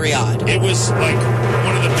what? It was very odd. It was like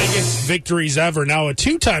one of the biggest victories ever. Now a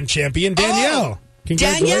two-time champion, Danielle.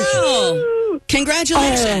 Congratulations. Danielle.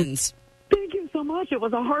 Congratulations. Thank you so much. It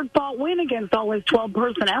was a hard-fought win against all his 12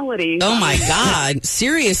 personalities. Oh, my God.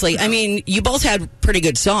 Seriously. I mean, you both had pretty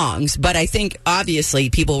good songs, but I think, obviously,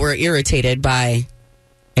 people were irritated by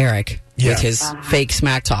Eric with his fake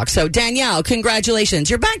smack talk. So, Danielle, congratulations.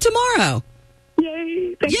 You're back tomorrow.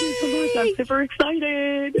 Yay. Thank you so much. I'm super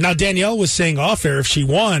excited. Now, Danielle was saying off air if she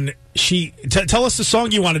won, tell us the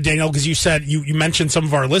song you wanted, Danielle, because you said you mentioned some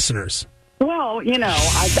of our listeners. Well, you know,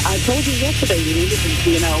 I told you yesterday you need to bring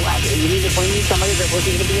me somebody that was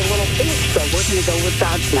going to be a little bitch. So we're going to go with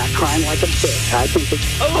Godsmack, Crying Like a Bitch. I think it's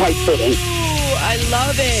quite fitting. I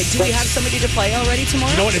love it. Do we have somebody to play already tomorrow?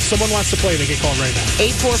 You know what? If someone wants to play, they can call right now.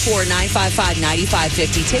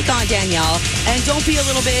 844-955-9550. Take on Danielle. And don't be a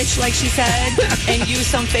little bitch, like she said, and use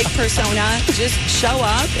some fake persona. Just show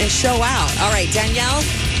up and show out. All right, Danielle,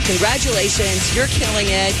 congratulations. You're killing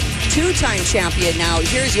it. Two-time champion. Now,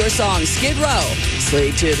 here's your song, Skid Row,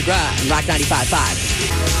 Slave to the Grind, Rock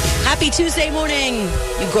 95.5. Happy Tuesday morning,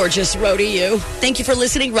 you gorgeous roadie, you. Thank you for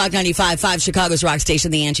listening. Rock 95.5, Chicago's rock station,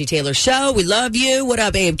 the Angi Taylor Show. We love you. What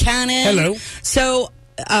up, Abe Cannon? Hello. So,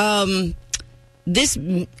 there's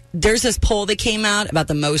this poll that came out about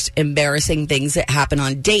the most embarrassing things that happen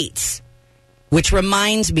on dates, which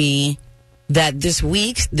reminds me that this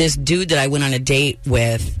week, this dude that I went on a date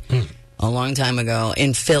with a long time ago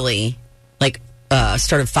in Philly,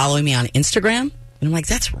 started following me on Instagram. And I'm like,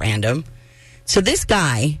 that's random. So this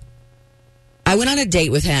guy, I went on a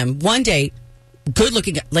date with him. One date, good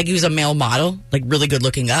looking, like he was a male model, like really good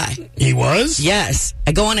looking guy. He was? Yes.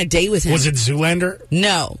 I go on a date with him. Was it Zoolander?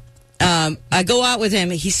 No. I go out with him.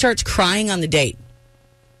 He starts crying on the date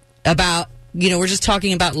about, we're just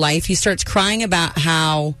talking about life. He starts crying about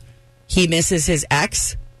how he misses his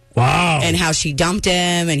ex. Wow. And how she dumped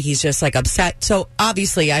him, and he's just like upset. So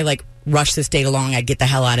obviously I rush this date along. I get the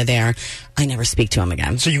hell out of there. I never speak to him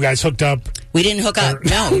again. So you guys hooked up? We didn't hook up.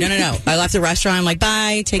 No. I left the restaurant. I'm like,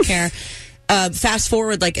 bye, take care. Fast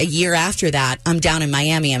forward a year after that, I'm down in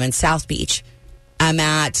Miami. I'm in South Beach. I'm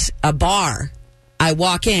at a bar. I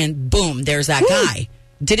walk in, boom, there's that guy.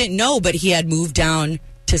 Didn't know, but he had moved down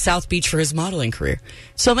to South Beach for his modeling career.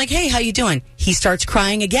 So I'm like, hey, how you doing? He starts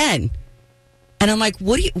crying again. And I'm like,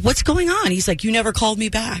 what's going on? He's like, you never called me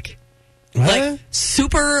back. What?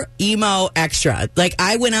 Super emo extra.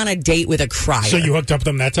 I went on a date with a crier. So you hooked up with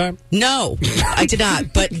him that time? No, I did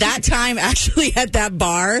not. But that time, actually, at that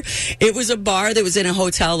bar, it was a bar that was in a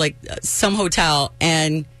hotel, some hotel,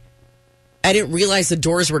 and I didn't realize the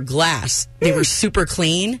doors were glass. They were super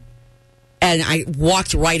clean. And I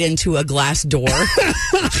walked right into a glass door. so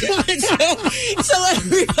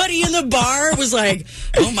everybody in the bar was like,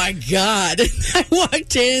 oh my God. I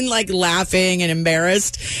walked in laughing and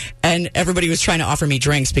embarrassed. And everybody was trying to offer me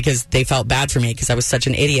drinks because they felt bad for me because I was such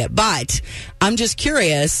an idiot. But I'm just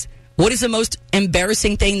curious, what is the most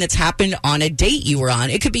embarrassing thing that's happened on a date you were on?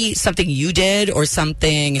 It could be something you did or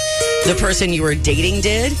something the person you were dating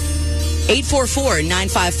did.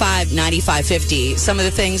 844-955-9550. Some of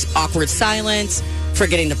the things: awkward silence,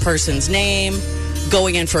 forgetting the person's name,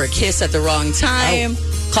 going in for a kiss at the wrong time.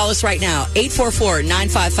 Oh. Call us right now,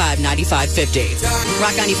 844-955-9550.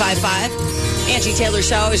 Rock 95.5. Angie Taylor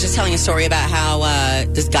Show. I was just telling a story about how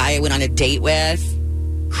this guy I went on a date with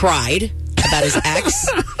cried about his ex.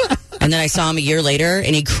 And then I saw him a year later,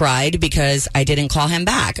 and he cried because I didn't call him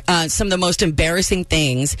back. Some of the most embarrassing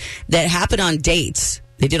things that happen on dates.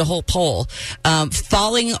 They did a whole poll.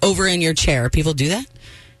 Falling over in your chair. People do that?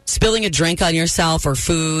 Spilling a drink on yourself or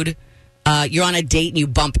food. You're on a date and you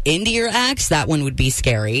bump into your ex. That one would be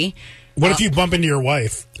scary. What if you bump into your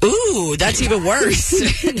wife? Ooh, that's even worse.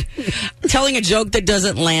 Telling a joke that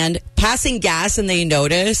doesn't land. Passing gas and they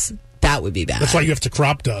notice. That would be bad. That's why you have to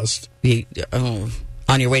crop dust. On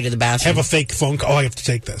your way to the bathroom. Have a fake phone call. Oh, I have to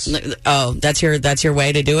take this. Oh, that's your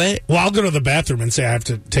way to do it? Well, I'll go to the bathroom and say I have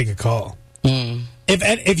to take a call. Mm.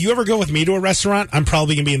 If you ever go with me to a restaurant, I'm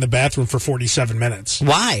probably going to be in the bathroom for 47 minutes.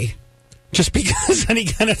 Why? Just because any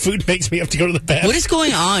kind of food makes me have to go to the bathroom. What is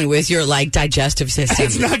going on with your digestive system?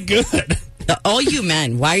 It's not good. All you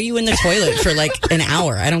men, why are you in the toilet for an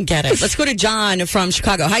hour? I don't get it. Let's go to John from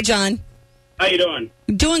Chicago. Hi, John. How you doing?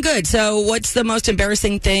 Doing good. So what's the most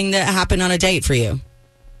embarrassing thing that happened on a date for you?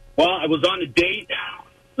 Well, I was on a date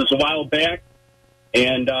this a while back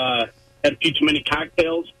and had a few too many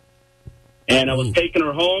cocktails. And I was taking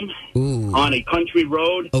her home on a country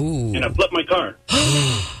road, and I flipped my car.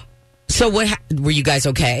 So were you guys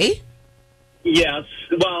okay? Yes.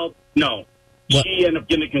 Well, no. What? She ended up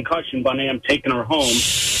getting a concussion, but I am taking her home,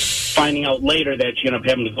 finding out later that she ended up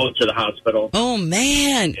having to go to the hospital. Oh,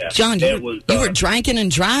 man. Yeah, John, you were drinking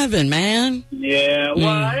and driving, man. Yeah, well,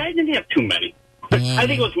 I didn't have too many. I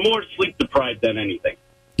think it was more sleep-deprived than anything.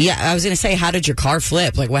 Yeah, I was going to say, how did your car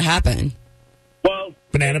flip? What happened? Well,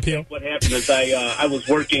 banana peel. What happened is I was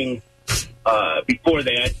working before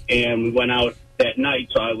that, and we went out that night,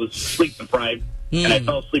 so I was sleep deprived, and I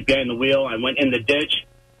fell asleep behind the wheel. I went in the ditch,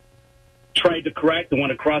 tried to correct, and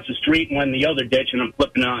went across the street and went in the other ditch, and I'm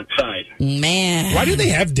flipping outside. Man, why do they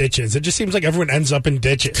have ditches? It just seems like everyone ends up in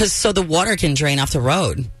ditches. Because so the water can drain off the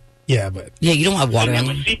road. Yeah, but you don't have water. I had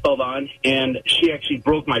my seatbelt on, and she actually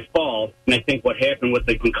broke my fall. And I think what happened with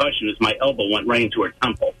the concussion is my elbow went right into her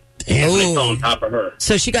temple. And I fell on top of her.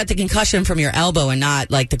 So she got the concussion from your elbow and not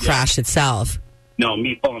the crash itself. No,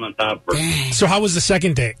 me falling on top of her. Dang. So how was the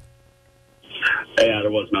second date? Yeah,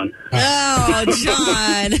 there was none. Oh,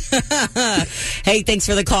 John. Hey, thanks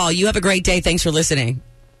for the call. You have a great day. Thanks for listening.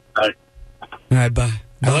 All right. All right, bye.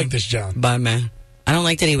 I like this, John. Bye, man. I don't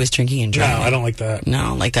like that he was drinking and driving. No, I don't like that. No, I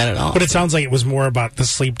don't like that at all. But it sounds like it was more about the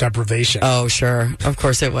sleep deprivation. Oh, sure. Of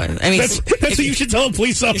course it was. I mean, that's what you should tell a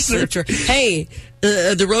police officer. Hey,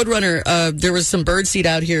 the Roadrunner, there was some birdseed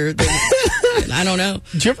out here. I don't know.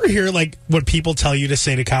 Do you ever hear what people tell you to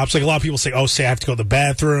say to cops? A lot of people say, say I have to go to the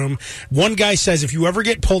bathroom. One guy says if you ever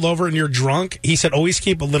get pulled over and you're drunk, he said always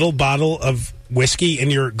keep a little bottle of whiskey in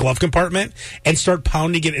your glove compartment and start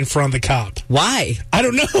pounding it in front of the cop. Why? I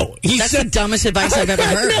don't know. That's the dumbest advice I've ever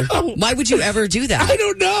heard. Why would you ever do that? I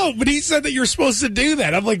don't know, but he said that you're supposed to do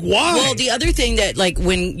that. I'm like, why? Well, the other thing that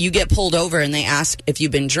when you get pulled over and they ask if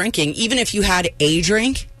you've been drinking, even if you had a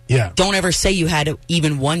drink, don't ever say you had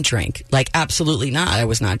even one drink. Absolutely not. I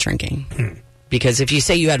was not drinking. Because if you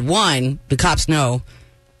say you had one, the cops know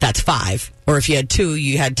that's 5. Or if you had 2,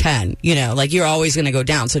 you had 10. You know, like you're always going to go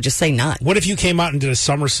down. So just say none. What if you came out and did a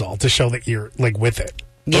somersault to show that you're like with it?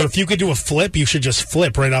 Yeah. Or if you could do a flip, you should just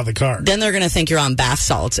flip right out of the car. Then they're going to think you're on bath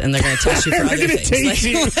salts, and they're going to test you for other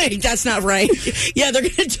things. Like, that's not right. Yeah, they're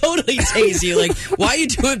going to totally tase you. Like, why are you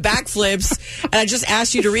doing backflips? And I just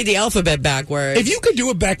asked you to read the alphabet backwards. If you could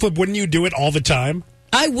do a backflip, wouldn't you do it all the time?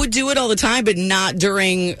 I would do it all the time, but not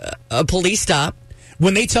during a police stop.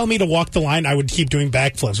 When they tell me to walk the line, I would keep doing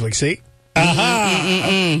backflips. Like, see?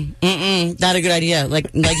 Aha! Not a good idea.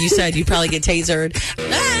 Like you said, you'd probably get tasered.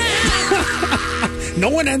 No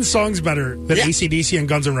one ends songs better than AC/DC and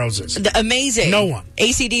Guns N' Roses. Amazing. No one.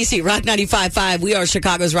 AC/DC, Rock 95.5. We are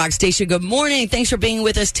Chicago's rock station. Good morning. Thanks for being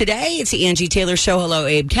with us today. It's the Angi Taylor Show. Hello,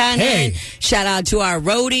 Abe Cannon. Hey. Shout out to our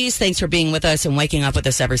roadies. Thanks for being with us and waking up with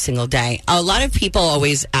us every single day. A lot of people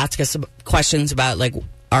always ask us questions about, like,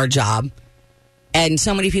 our job. And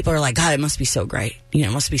so many people are like, God, it must be so great. You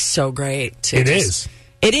know, it must be so great. It is.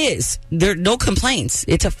 It is. There are no complaints.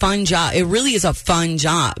 It's a fun job. It really is a fun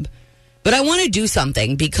job. But I want to do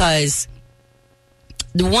something because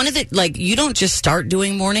one of the, like, you don't just start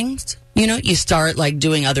doing mornings, you know, you start like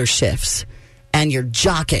doing other shifts and you're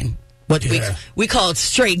jocking. What we call it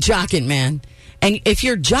straight jocking, man. And if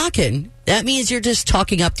you're jocking, that means you're just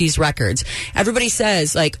talking up these records. Everybody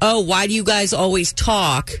says like, oh, why do you guys always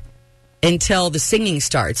talk until the singing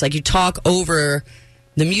starts? Like you talk over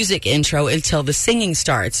the music intro until the singing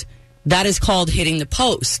starts. That is called hitting the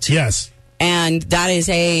post. Yes. And that is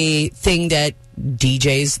a thing that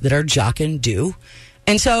DJs that are jocking do.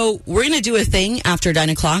 And so we're going to do a thing after 9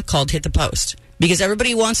 o'clock called Hit the Post. Because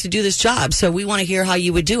everybody wants to do this job, so we want to hear how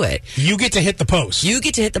you would do it. You get to hit the post. You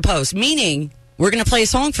get to hit the post, meaning we're going to play a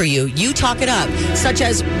song for you. You talk it up, such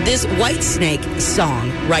as this Whitesnake song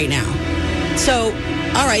right now. So,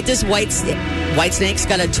 all right, this Whitesnake's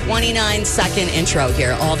got a 29-second intro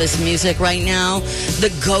here. All this music right now.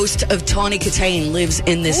 The ghost of Tawny Katane lives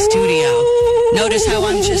in this studio. Notice how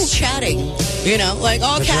I'm just chatting, you know, like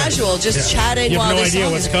all casual, just chatting while this song is. You have no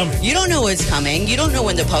idea what's coming. You don't know what's coming. You don't know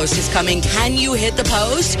when the post is coming. Can you hit the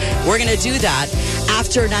post? We're going to do that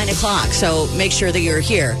after 9 o'clock. So make sure that you're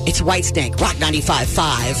here. It's Whitesnake, Rock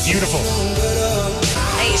 95.5. Beautiful.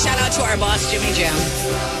 Hey, shout out to our boss, Jimmy Jam.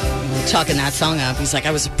 Talking that song up. He's like,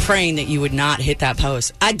 I was praying that you would not hit that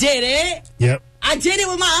post. I did it. Yep. I did it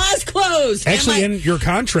with my eyes closed. Actually, in your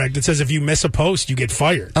contract, it says if you miss a post, you get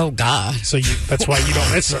fired. Oh, God. So that's why you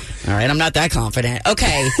don't miss them. All right, I'm not that confident.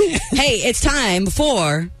 Okay. Hey, it's time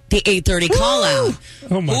for the 8:30 call out.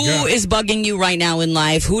 Oh, my God. Who is bugging you right now in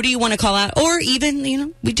life? Who do you want to call out? Or even, you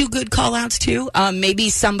know, we do good call outs too. Maybe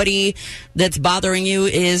somebody that's bothering you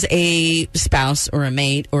is a spouse or a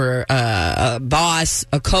mate or a boss,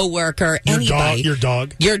 a coworker, anybody. Your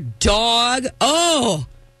dog. Your dog. Oh,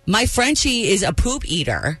 my Frenchie is a poop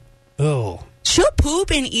eater. Oh. She'll poop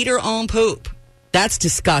and eat her own poop. That's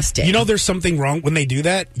disgusting. You know there's something wrong when they do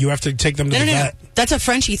that? You have to take them to the vet. That's a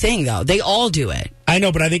Frenchie thing, though. They all do it. I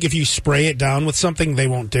know, but I think if you spray it down with something, they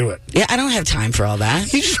won't do it. Yeah, I don't have time for all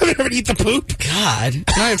that. You just want to eat the poop? God. I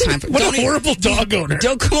don't have time for What a horrible dog owner.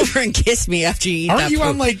 Don't come over and kiss me after you eat that poop. Aren't you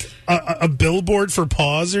on, like, a billboard for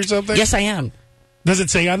paws or something? Yes, I am. Does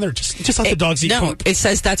it say on there, just let the dogs eat poop? It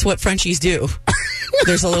says that's what Frenchies do.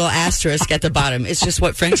 There's a little asterisk at the bottom. It's just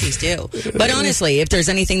what Frenchies do. But honestly, if there's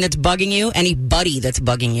anything that's bugging you, anybody that's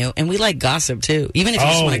bugging you, and we like gossip too, even if you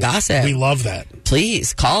just want to gossip. We love that.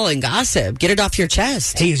 Please, call and gossip. Get it off your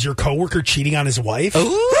chest. Hey, is your coworker cheating on his wife?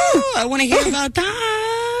 Ooh, I want to hear about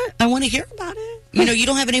that. I want to hear about it. You know, you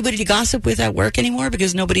don't have anybody to gossip with at work anymore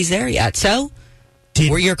because nobody's there yet. So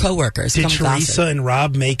we're your coworkers. Did Come Teresa gossip. and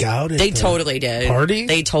Rob make out at They the totally did. Party?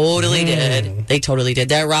 They totally did. They totally did.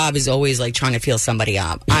 That Rob is always like trying to feel somebody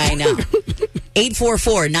up. I know.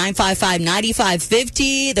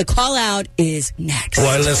 844-955-9550. The call out is next.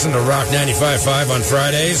 Why listen to Rock 95.5 on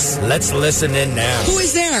Fridays? Let's listen in now. Who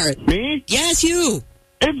is there? Me? Yes, you.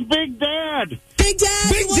 It's Big Dad. Big Dad.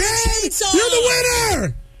 Big Dad, you're the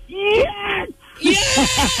winner. Yes!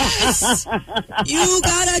 Yes! You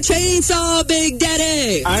got a chainsaw, Big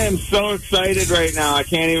Daddy. I am so excited right now. I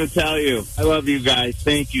can't even tell you. I love you guys.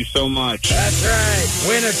 Thank you so much. That's right.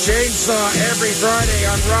 Win a chainsaw every Friday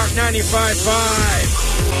on Rock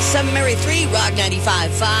 95.5. 7 Rock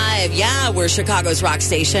 95.5. Yeah, we're Chicago's rock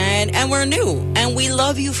station, and we're new. And we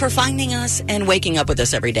love you for finding us and waking up with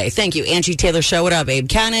us every day. Thank you. Angi Taylor Show. What up, Abe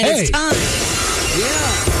Cannon? Hey. It's time.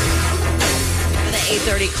 Yeah. For the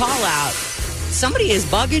 8:30 call out. Somebody is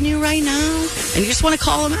bugging you right now, and you just want to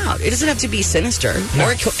call them out. It doesn't have to be sinister,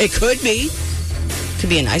 or it could be. It could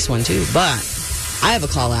be a nice one, too. But I have a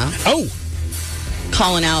call out. Oh.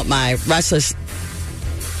 Calling out my restless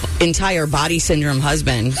entire body syndrome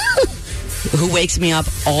husband who wakes me up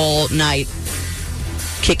all night,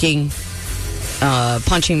 kicking,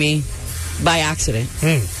 punching me by accident.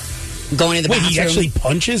 Going to the bathroom. He actually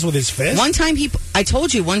punches with his fist? I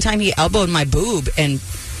told you, one time he elbowed my boob and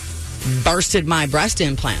bursted my breast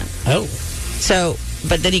implant. Oh. So,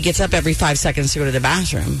 but then he gets up every 5 seconds to go to the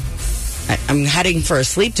bathroom. I'm heading for a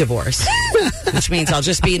sleep divorce, which means I'll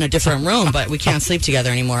just be in a different room, but we can't sleep together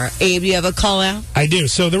anymore. Abe, you have a call out? I do.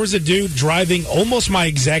 So there was a dude driving almost my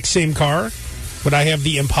exact same car, but I have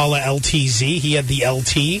the Impala LTZ. He had the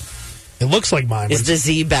LT. It looks like mine. Is the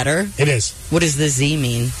Z better? It is. What does the Z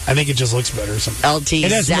mean? I think it just looks better or something. LT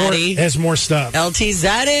Zaddy. It has more stuff. LT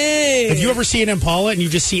Zaddy. If you ever see an Impala and you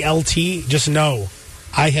just see LT, just know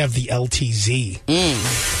I have the LTZ.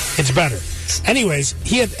 It's better. Anyways,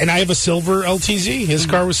 I have a silver LTZ. His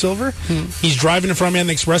car was silver. He's driving in front of me on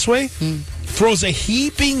the expressway. Throws a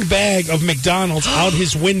heaping bag of McDonald's out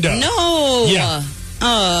his window. No. Yeah.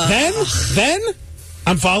 Then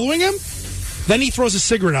I'm following him. Then he throws a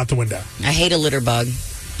cigarette out the window. I hate a litter bug.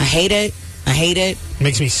 I hate it.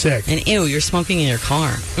 Makes me sick. And ew, you're smoking in your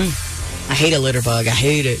car. I hate a litter bug. I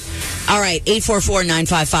hate it. All right,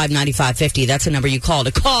 844-955-9550. That's the number you call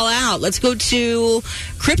to call out. Let's go to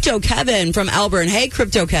Crypto Kevin from Elburn. Hey,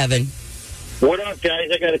 Crypto Kevin. What up,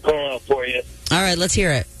 guys? I got a call out for you. All right, let's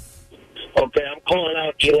hear it. Okay, I'm calling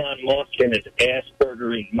out Elon Musk and his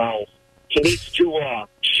Asperger's mouth. He needs to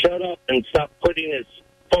shut up and stop putting his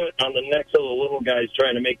foot on the necks of the little guys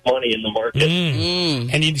trying to make money in the market.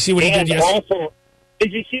 And you see what he did yesterday? Also,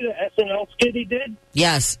 did you see the SNL skit he did?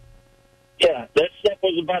 Yes. Yeah, that stuff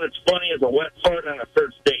was about as funny as a wet fart on a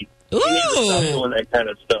first date. Ooh. You need to stop doing that kind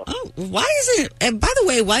of stuff. Oh, why isn't? And by the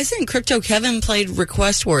way, why isn't Crypto Kevin played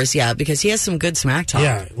Request Wars yet? Because he has some good smack talk.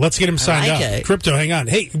 Yeah, let's get him signed up. It. Crypto, hang on.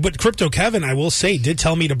 Hey, but Crypto Kevin, I will say, did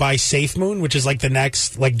tell me to buy SafeMoon, which is like the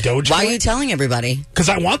next Dogecoin. Why are you telling everybody? Because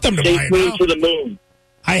I want them to buy it now. Take me to the moon.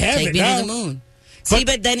 I have Take it me now. to the moon. See,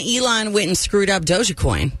 but then Elon went and screwed up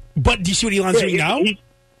Dogecoin. But do you see what Elon's doing now?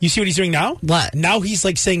 You see what he's doing now? What? Now he's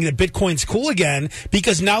saying that Bitcoin's cool again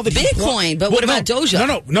because now that Bitcoin, but what about Doja?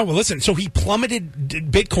 No. Well, listen. So he plummeted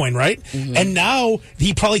Bitcoin, right? And now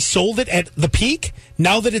he probably sold it at the peak.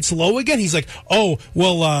 Now that it's low again, he's like, oh,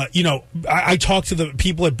 well, I talked to the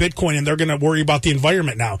people at Bitcoin and they're going to worry about the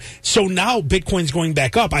environment now. So now Bitcoin's going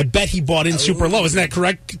back up. I bet he bought in super low. Isn't that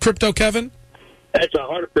correct, Crypto Kevin? That's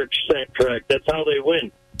 100% correct. That's how they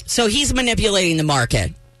win. So he's manipulating the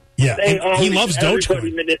market. Yeah, he loves Dogecoin.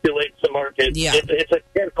 Everybody manipulates the market. Yeah. It's a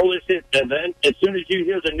capitalistic event. As soon as you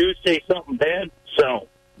hear the news say something bad, sell.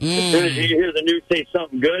 As soon as you hear the news say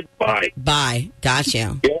something good, buy. Buy. Got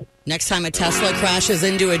you. Yeah. Next time a Tesla crashes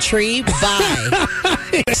into a tree, buy.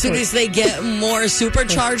 As soon as they get more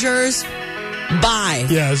superchargers, buy.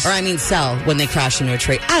 Yes. Or sell when they crash into a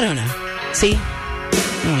tree. I don't know. See?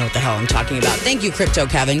 I don't know what the hell I'm talking about. Thank you, Crypto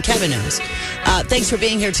Kevin. Kevin knows. Thanks for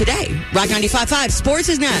being here today. Rock 95.5. Sports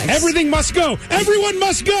is next. Everything must go. Everyone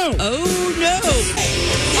must go. Oh, no.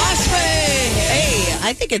 Osprey. Hey,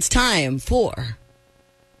 I think it's time for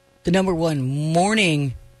the number one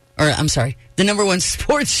the number one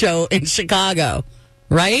sports show in Chicago.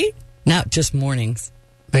 Right? Not just mornings.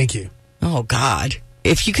 Thank you. Oh, God.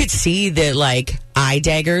 If you could see the, eye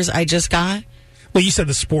daggers I just got. Well, you said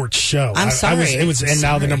the sports show. I'm sorry.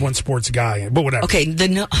 Now the number one sports guy. But whatever. Okay,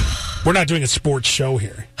 we're not doing a sports show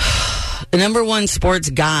here. The number one sports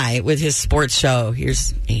guy with his sports show.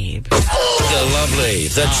 Here's Abe. The lovely,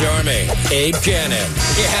 the charming, Abe Cannon.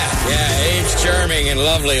 Yeah, Abe's charming and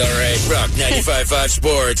lovely, all right. Rock 95.5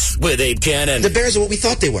 Sports with Abe Cannon. The Bears are what we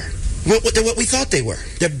thought they were. They're what we thought they were.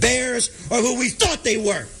 The Bears are who we thought they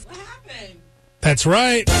were. What happened? That's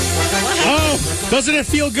right. Oh, doesn't it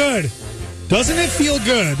feel good? Doesn't it feel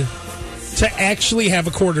good to actually have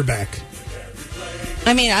a quarterback?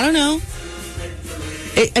 I don't know.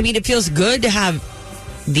 It feels good to have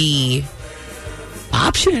the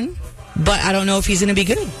option, but I don't know if he's going to be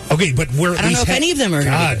good. Okay, but we're I don't know if any of them are.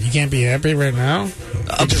 God, you can't be happy right now.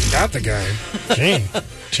 You just got the guy.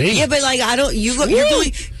 Gee. Yeah, but I don't. You're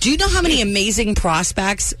going. Do you know how many amazing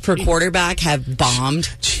prospects for quarterback have bombed?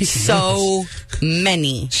 Jeez. So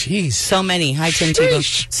many. Jeez. So many. Hi, Tim Tebow.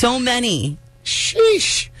 So many.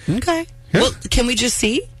 Sheesh. Okay. Yeah. Well, can we just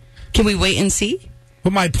see? Can we wait and see?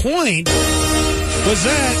 But my point was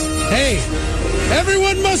that, hey,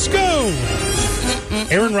 everyone must go.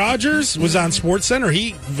 Aaron Rodgers was on SportsCenter.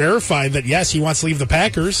 He verified that, yes, he wants to leave the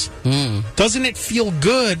Packers. Doesn't it feel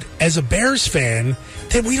good as a Bears fan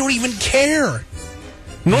that we don't even care?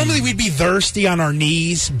 Normally we'd be thirsty on our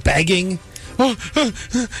knees, begging.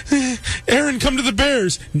 Aaron, come to the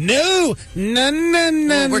Bears. No.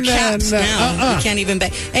 We're capped now. We can't even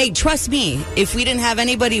beg. Hey, trust me. If we didn't have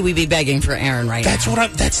anybody, we'd be begging for Aaron right now.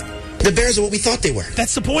 That's the Bears are what we thought they were.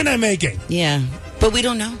 That's the point I'm making. Yeah, but we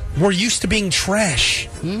don't know. We're used to being trash.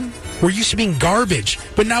 We're used to being garbage.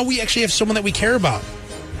 But now we actually have someone that we care about.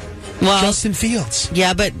 Well, Justin Fields.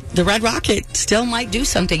 Yeah, but the Red Rocket still might do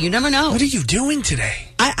something. You never know. What are you doing today?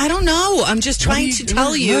 I don't know. I'm just trying to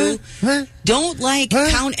tell you, don't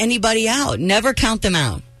count anybody out. Never count them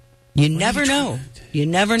out. You never know. You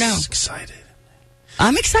never know. I'm excited.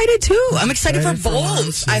 I'm excited too. I'm excited for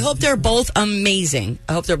both. I hope they're both amazing.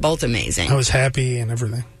 I I was happy and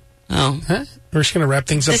everything. Oh. Huh? We're just going to wrap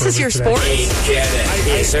things up. This is your sport?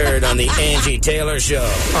 It's heard on the Angi Taylor Show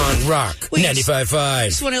on Rock 95.5.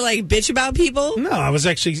 Just want to bitch about people? No, I was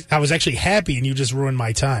actually happy, and you just ruined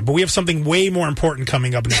my time. But we have something way more important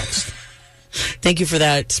coming up next. Thank you for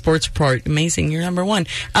that sports report. Amazing. You're number one.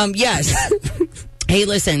 Yes. Hey,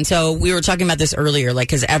 listen, so we were talking about this earlier,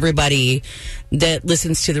 because everybody that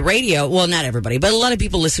listens to the radio, well, not everybody, but a lot of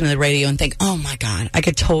people listen to the radio and think, oh, my God, I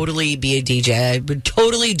could totally be a DJ. I would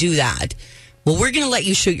totally do that. Well, we're going to let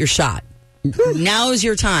you shoot your shot. Now is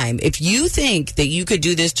your time. If you think that you could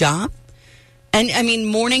do this job, and, I mean,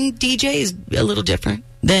 morning DJ is a little different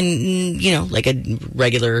than, like a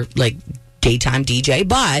regular, daytime DJ.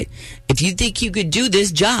 But if you think you could do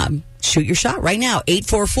this job, shoot your shot right now.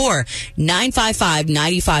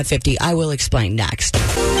 844-955-9550. I will explain next.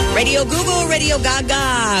 Radio Google, Radio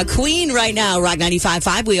Gaga, Queen right now, Rock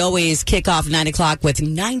 95.5. We always kick off 9 o'clock with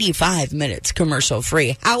 95 minutes commercial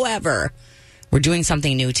free. However, we're doing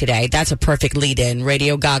something new today. That's a perfect lead-in.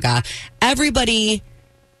 Radio Gaga. Everybody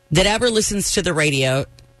that ever listens to the radio,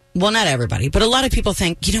 well, not everybody, but a lot of people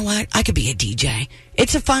think, you know what? I could be a DJ.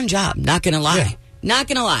 It's a fun job. Not going to lie. Yeah. Not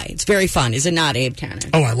going to lie. It's very fun. Is it not, Abe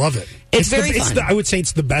Cannon? Oh, I love it. It's very fun. I would say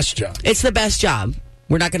it's the best job. It's the best job.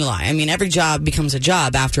 We're not going to lie. I mean, every job becomes a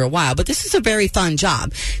job after a while, but this is a very fun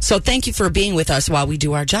job. So thank you for being with us while we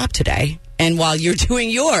do our job today and while you're doing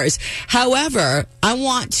yours. However, I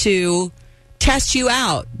want to test you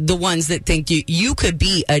out, the ones that think you could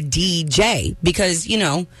be a DJ, because,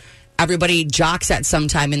 everybody jocks at some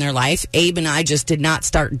time in their life. Abe and I just did not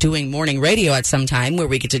start doing morning radio at some time where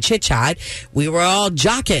we get to chit-chat. We were all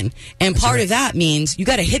jocking. And part of that means you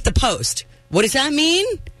got to hit the post. What does that mean?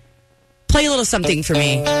 Play a little something for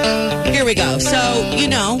me. Here we go. So,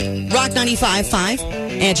 Rock 95.5,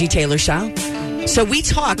 Angi Taylor Show. So we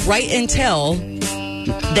talk right until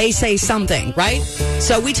they say something, right?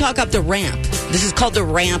 So we talk up the ramp. This is called the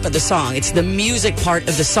ramp of the song. It's the music part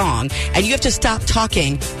of the song. And you have to stop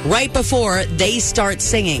talking right before they start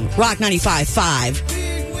singing. Rock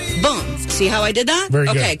 95.5. Boom. See how I did that? Very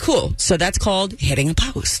good. Okay, cool. So that's called hitting a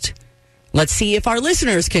post. Let's see if our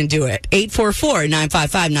listeners can do it.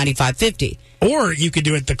 844-955-9550. Or you could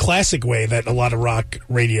do it the classic way that a lot of rock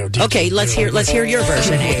radio do. Okay, let's hear your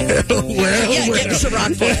version. Hey. Get me some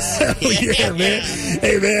rock voice. Yeah, man.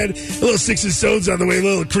 Hey, man, a little Six and Stones on the way, a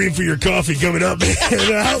little cream for your coffee coming up, man.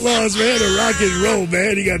 The Outlaws, man, the rock and roll,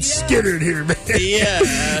 man. You got Skinner here, man.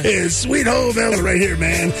 Yeah. Sweet home Ella right here,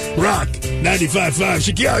 man. Rock 95.5,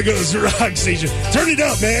 Chicago's rock station. Turn it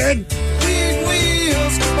up, man.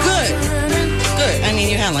 Good. I mean,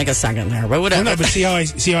 you had a second there, but whatever. No, but see how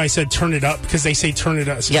I said turn it up, because they say turn it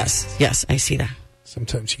up. So yes, I see that.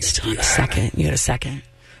 Sometimes you still got a second. You got a second,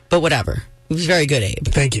 but whatever. It was very good, Abe.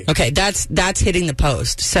 Thank you. Okay, that's hitting the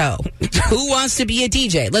post. So, who wants to be a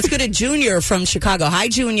DJ? Let's go to Junior from Chicago. Hi,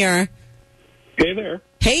 Junior. Hey there.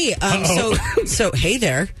 Hey, so hey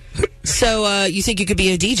there. So, you think you could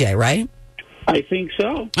be a DJ, right? I think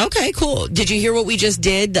so. Okay, cool. Did you hear what we just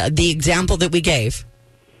did? The example that we gave.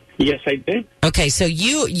 Yes, I did. Okay, so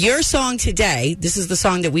your song today, this is the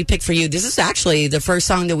song that we picked for you. This is actually the first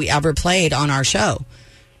song that we ever played on our show.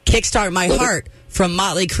 Kickstart My Heart from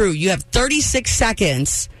Motley Crue. You have 36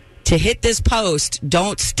 seconds to hit this post.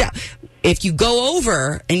 Don't step. If you go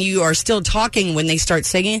over and you are still talking when they start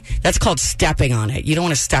singing, that's called stepping on it. You don't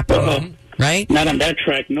want to step on it, right? Not on that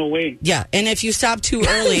track, no way. Yeah, and if you stop too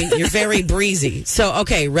early, you're very breezy. So,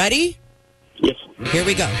 okay, ready? Yes. Here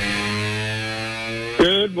we go.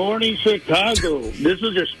 Good morning, Chicago. This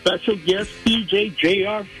is your special guest, DJ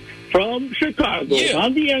JR from Chicago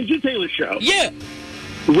on the Angi Taylor Show. Yeah.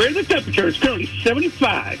 Where the temperature is currently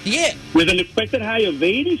 75. Yeah. With an expected high of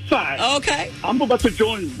 85. Okay. I'm about to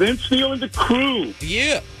join Vince Neil and the crew.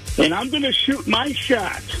 Yeah. And I'm going to shoot my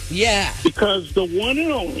shot. Yeah. Because the one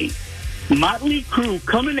and only Motley Crue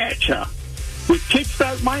coming at ya with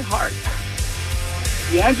Kickstart My Heart.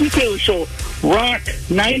 The Angi Taylor Show. Rock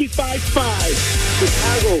 95.5,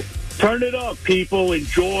 Chicago, Turn it up, people.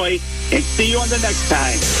 Enjoy. And see you on the next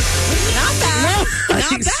time. Not bad. Not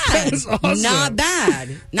That bad. was awesome. Not bad.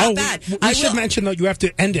 Not bad. We should mention, though, you have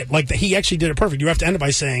to end it. Like, he actually did it perfect. You have to end it by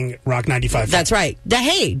saying Rock 95. That's right.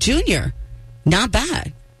 Hey, Junior, not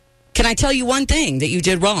bad. Can I tell you one thing that you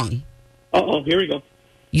did wrong? Uh-oh, here we go.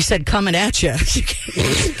 You said coming at you.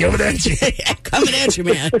 Coming at you. Coming at you,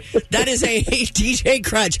 man. That is a DJ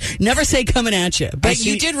crutch. Never say coming at you. But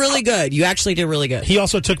you did really good. You actually did really good. He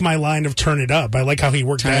also took my line of turn it up. I like how he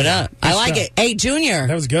worked Turn that it up. I like it. Hey, Junior.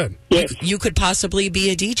 That was good. Yes. You could possibly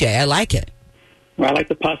be a DJ. I like it. Well, I like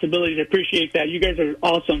the possibilities. I appreciate that. You guys are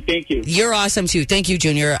awesome. Thank you. You're awesome, too. Thank you,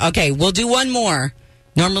 Junior. Okay, we'll do one more.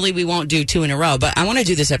 Normally, we won't do 2 in a row, but I want to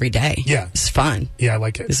do this every day. Yeah. It's fun. Yeah, I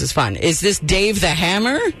like it. This is fun. Is this Dave the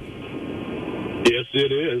Hammer? Yes,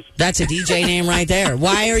 it is. That's a DJ name right there.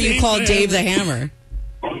 Why are you called Dave the Hammer?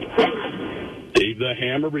 Dave the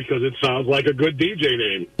Hammer, because it sounds like a good DJ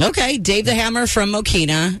name. Okay, Dave the Hammer from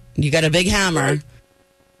Mokina. You got a big hammer. Right.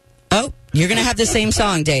 Oh, you're going to have the same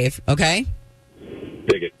song, Dave, okay?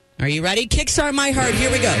 Dig it. Are you ready? Kickstart My Heart.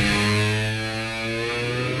 Here we go.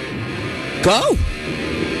 Go.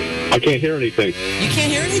 I can't hear anything. You can't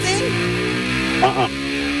hear anything? Uh-uh.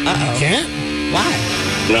 Uh-oh. You can't? Why?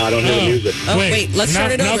 No, I don't hear the music. Oh, wait. Let's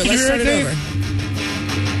start it over. Let's start it over.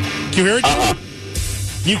 Can you hear it? Uh-uh.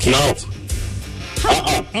 You can't. No.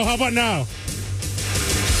 Uh-uh. Oh, how about now?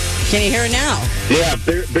 Can you hear it now? Yeah,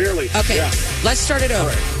 barely. Okay, yeah. Let's start it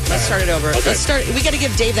over. Let's start it over. Okay. Let's start. We got to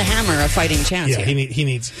give Dave the Hammer a fighting chance. Yeah, here. he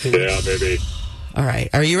needs. Yeah, baby. All right.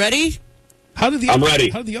 Are you ready? I'm ready.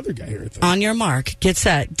 How did the other guy hear it? On your mark, get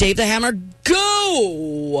set. Dave the Hammer,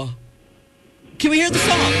 go! Can we hear the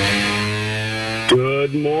song?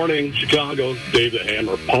 Good morning, Chicago. Dave the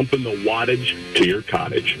Hammer, pumping the wattage to your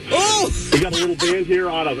cottage. Oh! We got a little band here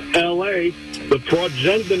out of L.A., the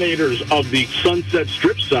progenitors of the Sunset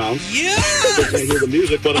Strip sound. Yeah! I can't hear the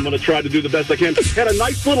music, but I'm going to try to do the best I can. Had a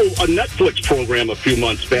nice little Netflix program a few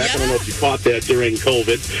months back. Yeah. I don't know if you caught that during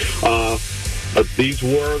COVID. These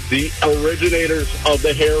were the originators of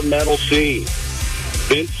the hair metal scene.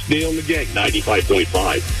 Vince, Neil, and the gang, 95.5,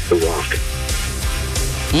 The Rock.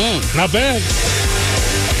 Not bad.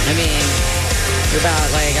 I mean, you're about,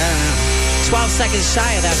 12 seconds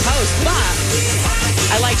shy of that post, but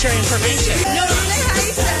I liked your information. No, how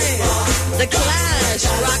you say it. The Clash,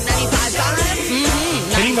 Rock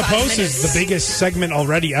 95.5. Hitting the post is the biggest segment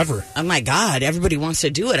already ever. Oh, my God. Everybody wants to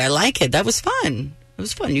do it. I like it. That was fun. It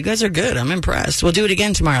was fun. You guys are good. I'm impressed. We'll do it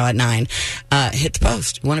again tomorrow at 9. Hit the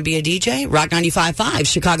post. Want to be a DJ? Rock 95.5,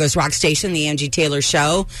 Chicago's rock station, the Angi Taylor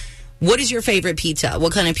Show. What is your favorite pizza?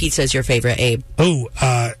 What kind of pizza is your favorite, Abe? Oh,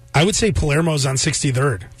 I would say Palermo's on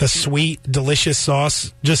 63rd. The sweet, delicious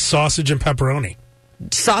sauce, just sausage and pepperoni.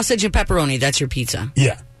 Sausage and pepperoni, that's your pizza?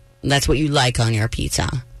 Yeah. That's what you like on your pizza?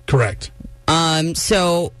 Correct.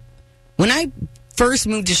 So when I first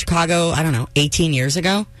moved to Chicago, I don't know, 18 years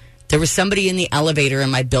ago, there was somebody in the elevator in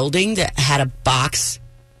my building that had a box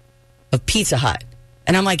of Pizza Hut.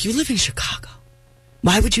 And I'm like, you live in Chicago.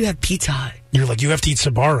 Why would you have Pizza Hut? You're like, you have to eat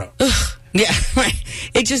Sbarro. Ugh. Yeah, right.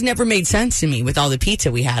 It just never made sense to me with all the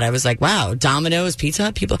pizza we had. I was like, wow, Domino's, Pizza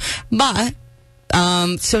Hut, people. But,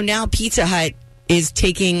 so now Pizza Hut is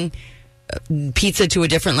taking pizza to a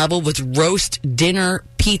different level with roast dinner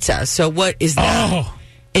pizza. So what is that? Oh.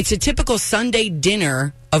 It's a typical Sunday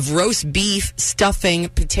dinner of roast beef, stuffing,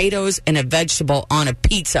 potatoes, and a vegetable on a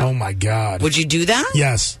pizza. Oh, my God. Would you do that?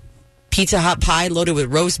 Yes. Pizza Hut pie loaded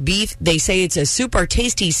with roast beef. They say it's a super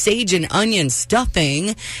tasty sage and onion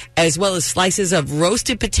stuffing, as well as slices of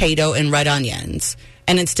roasted potato and red onions.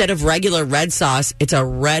 And instead of regular red sauce, it's a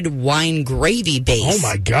red wine gravy base. Oh,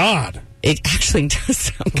 my God. It actually does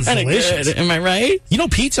sound kind of good. Am I right? You know,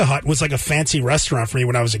 Pizza Hut was like a fancy restaurant for me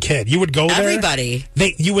when I was a kid. You would go there. Everybody.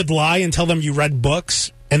 You would lie and tell them you read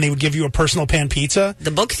books, and they would give you a personal pan pizza.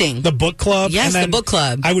 The book thing. The book club. Yes, and then the book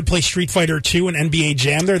club. I would play Street Fighter 2 and NBA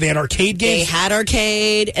Jam there. They had arcade games. They had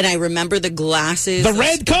arcade, and I remember the glasses. The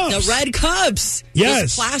red cups. The red cups. Yes.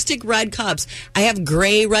 Those plastic red cups. I have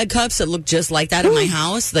gray red cups that look just like that in my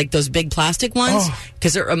house, like those big plastic ones,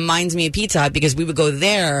 because it reminds me of Pizza Hut, because we would go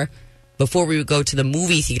there before we would go to the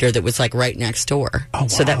movie theater that was like right next door. Oh, wow.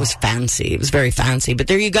 So that was fancy. It was very fancy. But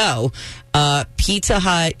there you go. Pizza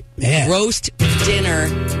Hut roast dinner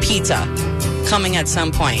pizza coming at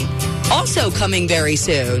some point. Also coming very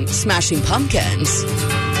soon, Smashing Pumpkins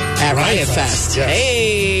at Riot Fest. Yes.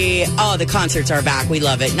 Hey! Oh, the concerts are back. We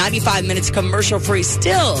love it. 95 minutes commercial free.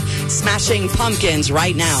 Still Smashing Pumpkins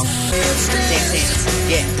right now. Dance,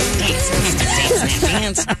 dance. Yeah.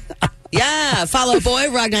 Dance. Yeah, follow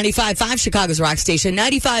Boy, Rock 95.5, Chicago's rock station.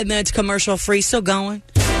 95 minutes commercial free, still going.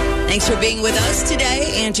 Thanks for being with us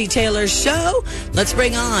today, Angie Taylor's show. Let's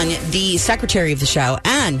bring on the secretary of the show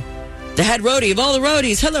and the head roadie of all the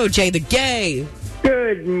roadies. Hello, Jay the Gay.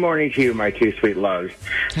 Good morning to you, my two sweet loves.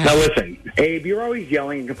 Now listen, Abe, you're always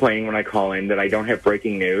yelling and complaining when I call in that I don't have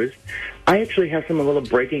breaking news. I actually have some little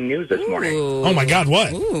breaking news this morning. Oh, my God,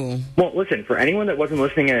 what? Well, listen, for anyone that wasn't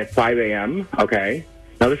listening in at 5 a.m., okay,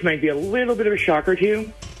 now this might be a little bit of a shocker to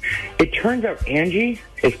you. It turns out Angie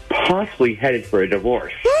is possibly headed for a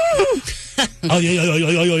divorce. What? Come on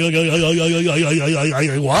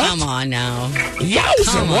now. Yowza,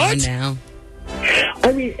 Come what? on now.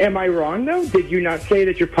 I mean, am I wrong, though? Did you not say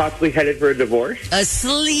that you're possibly headed for a divorce?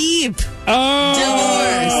 Asleep. Oh.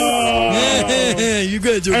 Divorce. You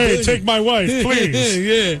guys are Hey, good. take my wife, please.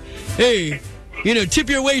 Yeah. Hey, tip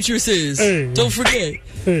your waitresses. Hey. Don't forget.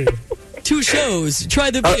 Hey. 2 shows.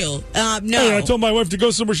 Try the veal. No. Hey, I told my wife to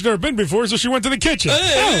go somewhere she's never been before, so she went to the kitchen.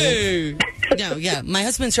 Hey. No, yeah. My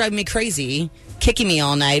husband's driving me crazy, kicking me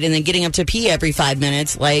all night, and then getting up to pee every 5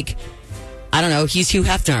 minutes. Like, I don't know. He's Hugh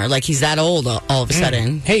Hefner. Like, he's that old all of a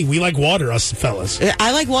sudden. Hey, we like water, us fellas.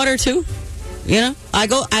 I like water, too.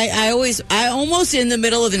 I almost in the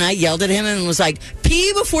middle of the night yelled at him and was like,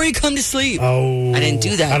 pee before you come to sleep. Oh. I didn't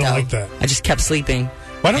do that, I don't though. like that. I just kept sleeping.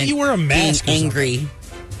 Why don't you wear a mask? Being angry.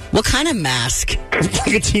 What kind of mask? Like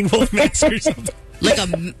a Teen Wolf mask or something? Like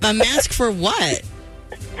a mask for what?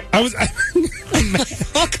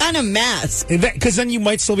 What kind of mask? Because then you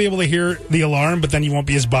might still be able to hear the alarm, but then you won't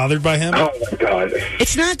be as bothered by him. Oh, my God.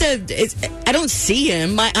 It's not that... I don't see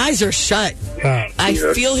him. My eyes are shut. I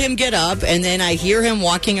feel him get up, and then I hear him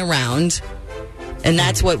walking around, and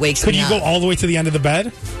that's what wakes me up. Could you go all the way to the end of the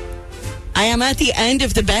bed? I am at the end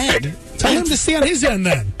of the bed. Tell him to stay on his end,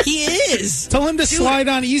 then. He is. Tell him to slide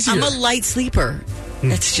on easier. I'm a light sleeper.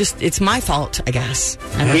 It's my fault, I guess.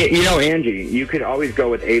 You know, Angie, you could always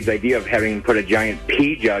go with Abe's idea of having put a giant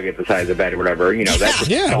pee jug at the side of the bed or whatever. That's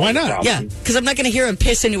why not? Yeah, because I'm not going to hear him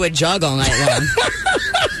piss into a jug all night long.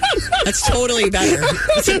 That's totally better.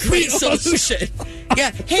 That's a great solution.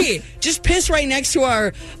 Yeah, hey, just piss right next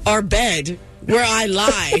to our bed where I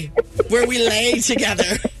lie, where we lay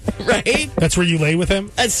together. Right? That's where you lay with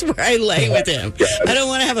him? That's where I lay with him. I don't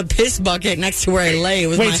want to have a piss bucket next to where I lay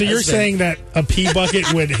with my husband. Wait, so you're saying that a pee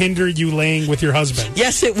bucket would hinder you laying with your husband?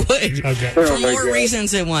 Yes, it would. Okay. For more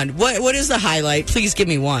reasons than one. What is the highlight? Please give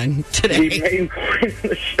me one today. The main point of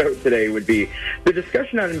the show today would be the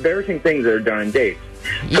discussion on embarrassing things that are done on dates.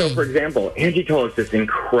 So, for example, Angie told us this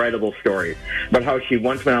incredible story about how she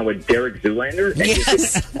once went out with Derek Zoolander and he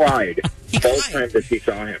just cried both times that she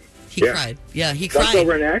saw him. He cried. Yeah, he cried. Once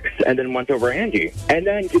over an ex and then once over Angie. And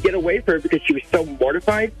then to get away from her because she was so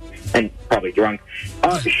mortified and probably drunk,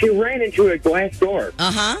 she ran into a glass door.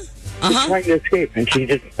 Trying to escape. And she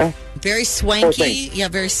just... very swanky. Yeah,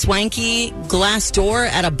 very swanky glass door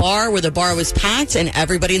at a bar where the bar was packed and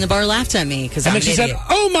everybody in the bar laughed at me. And then she said,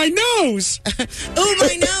 oh, my nose! Oh,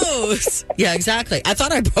 my nose! Yeah, exactly. I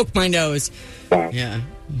thought I broke my nose. Wow. Yeah.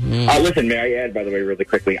 Listen, may I add, by the way, really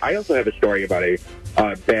quickly, I also have a story about a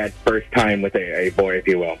bad first time with a boy, if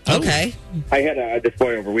you will. Okay. I had this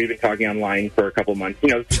boy over. We've been talking online for a couple months,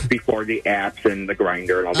 before the apps and the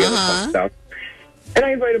grinder and all the other fun stuff. And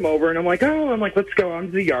I invite him over, and I'm like, let's go out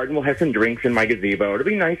to the yard, and we'll have some drinks in my gazebo. It'll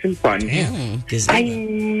be nice and fun. Damn, I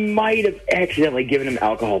might have accidentally given him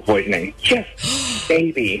alcohol poisoning. Just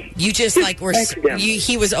maybe. You just he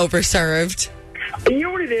was overserved. You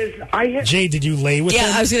know what it is? Jay, did you lay with him?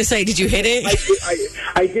 Yeah, I was going to say, did you hit it?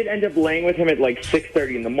 I did end up laying with him at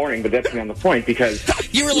 6:30 in the morning, but that's not the point because...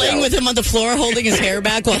 You were laying with him on the floor holding his hair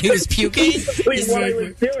back while he was puking? What I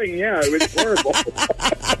was doing, yeah, it was horrible.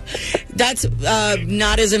 That's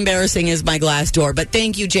not as embarrassing as my glass door, but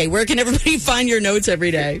thank you, Jay. Where can everybody find your notes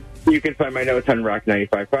every day? You can find my notes on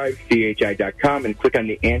rock955, CHI.com, and click on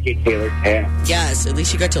the Angie Taylor tab. Yes, at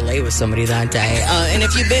least you got to lay with somebody that day. And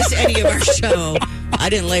if you missed any of our show, I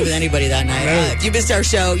didn't lay with anybody that night. If you missed our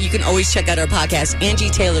show, you can always check out our podcast,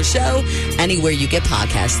 Angie Taylor Show, anywhere you get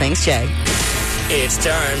podcasts. Thanks, Jay. It's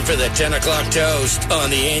time for the 10 o'clock toast on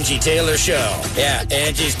the Angie Taylor Show. Yeah,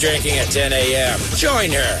 Angie's drinking at 10 a.m.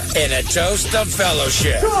 Join her in a toast of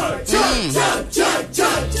fellowship. I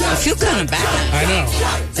feel kind of bad. I know.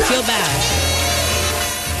 I feel bad.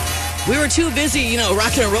 We were too busy,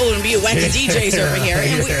 rocking and rolling and being wacky DJs over here.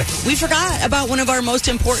 And we forgot about one of our most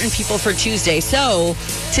important people for Tuesday. So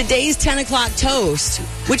today's 10 o'clock toast,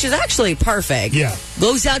 which is actually perfect,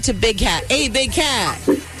 goes out to Big Cat. Hey, Big Cat.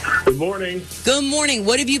 Good morning. Good morning.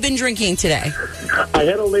 What have you been drinking today? I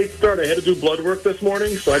had a late start. I had to do blood work this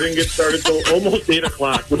morning, so I didn't get started till almost 8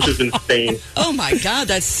 o'clock, which is insane. Oh, my God.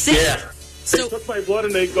 That's sick. Yeah. They took my blood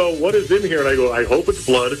and they go, what is in here? And I go, I hope it's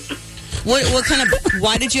blood. What kind of?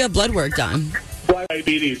 Why did you have blood work done?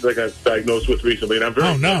 Diabetes, like I was diagnosed with recently, and I'm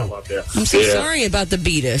very sad about that. I'm so sorry about the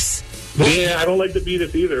beatus. Yeah, I don't like the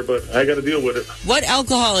beatus either, but I got to deal with it. What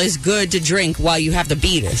alcohol is good to drink while you have the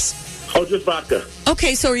beatus? Oh, just vodka.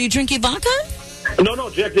 Okay, so are you drinking vodka? No,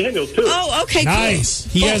 Jack Daniels, too. Oh, okay, nice.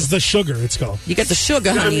 cool. He has the sugar, it's called. You got the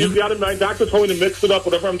sugar, honey. You got it. My doctor told me to mix it up,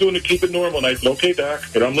 whatever I'm doing to keep it normal. And I said, okay, Doc,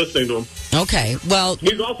 and I'm listening to him. Okay, well...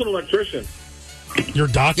 He's also an electrician. Your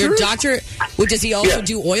doctor? Your doctor? Well, does he also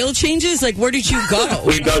do oil changes? Like, where did you go?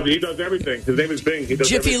 He does everything. His name is Bing. He does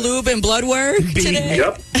Jiffy everything. Lube and blood work today?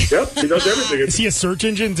 Yep. He does everything. Is he a search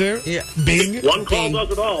engine, too? Yeah. Bing? One call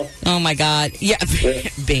does it all. Oh, my God. Yeah,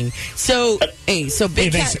 Bing. So,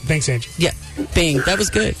 Big Cat... Thanks, Angie. Yeah, Bing. That was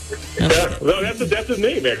good. That's his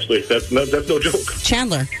name, actually. That's no joke.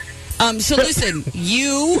 Chandler. So, listen,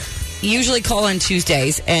 you usually call on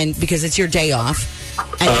Tuesdays, and because it's your day off.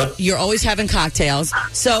 And you're always having cocktails.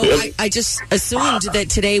 So I just assumed that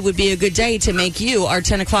today would be a good day to make you our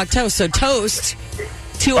 10 o'clock toast. So toast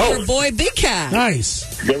to our boy Big Cat. Nice.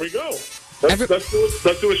 There we go.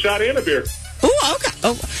 Let's do a shot and a beer. Oh, okay.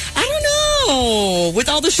 Oh, I don't know. With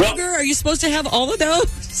all the sugar, are you supposed to have all of those?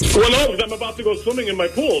 Well, no, because I'm about to go swimming in my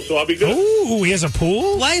pool, so I'll be good. Ooh, he has a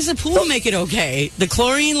pool? Why does the pool make it okay? The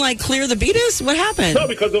chlorine, clear the beatus? What happened? No,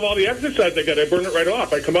 because of all the exercise I got. I burn it right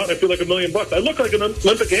off. I come out and I feel like $1 million. I look like an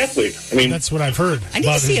Olympic athlete. I mean, that's what I've heard. I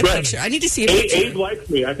need to see a picture. I need to see a picture. Abe likes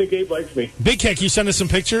me. I think Abe likes me. Big Cat, can you send us some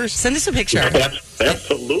pictures? Send us a picture.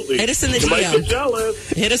 Absolutely. Hit us in the You might DM. get jealous.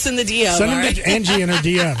 Hit us in the DM. Send all them to right? Angie in her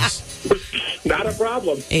DMs. Not a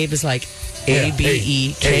problem. Abe is like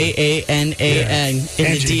ABEKANAN in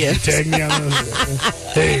Angie, the DM. tag me on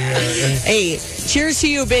Hey, cheers to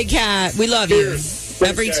you, Big Cat. We love you.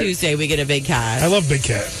 Every Tuesday we get a Big Cat. I love Big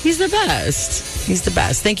Cat. He's the best. He's the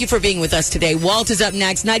best. Thank you for being with us today. Walt is up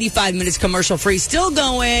next. 95 minutes commercial free. Still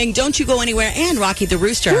going. Don't you go anywhere. And Rocky the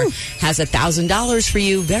Rooster has $1,000 for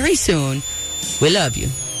you very soon. We love you.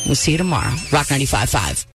 We'll see you tomorrow. Rock 95.5.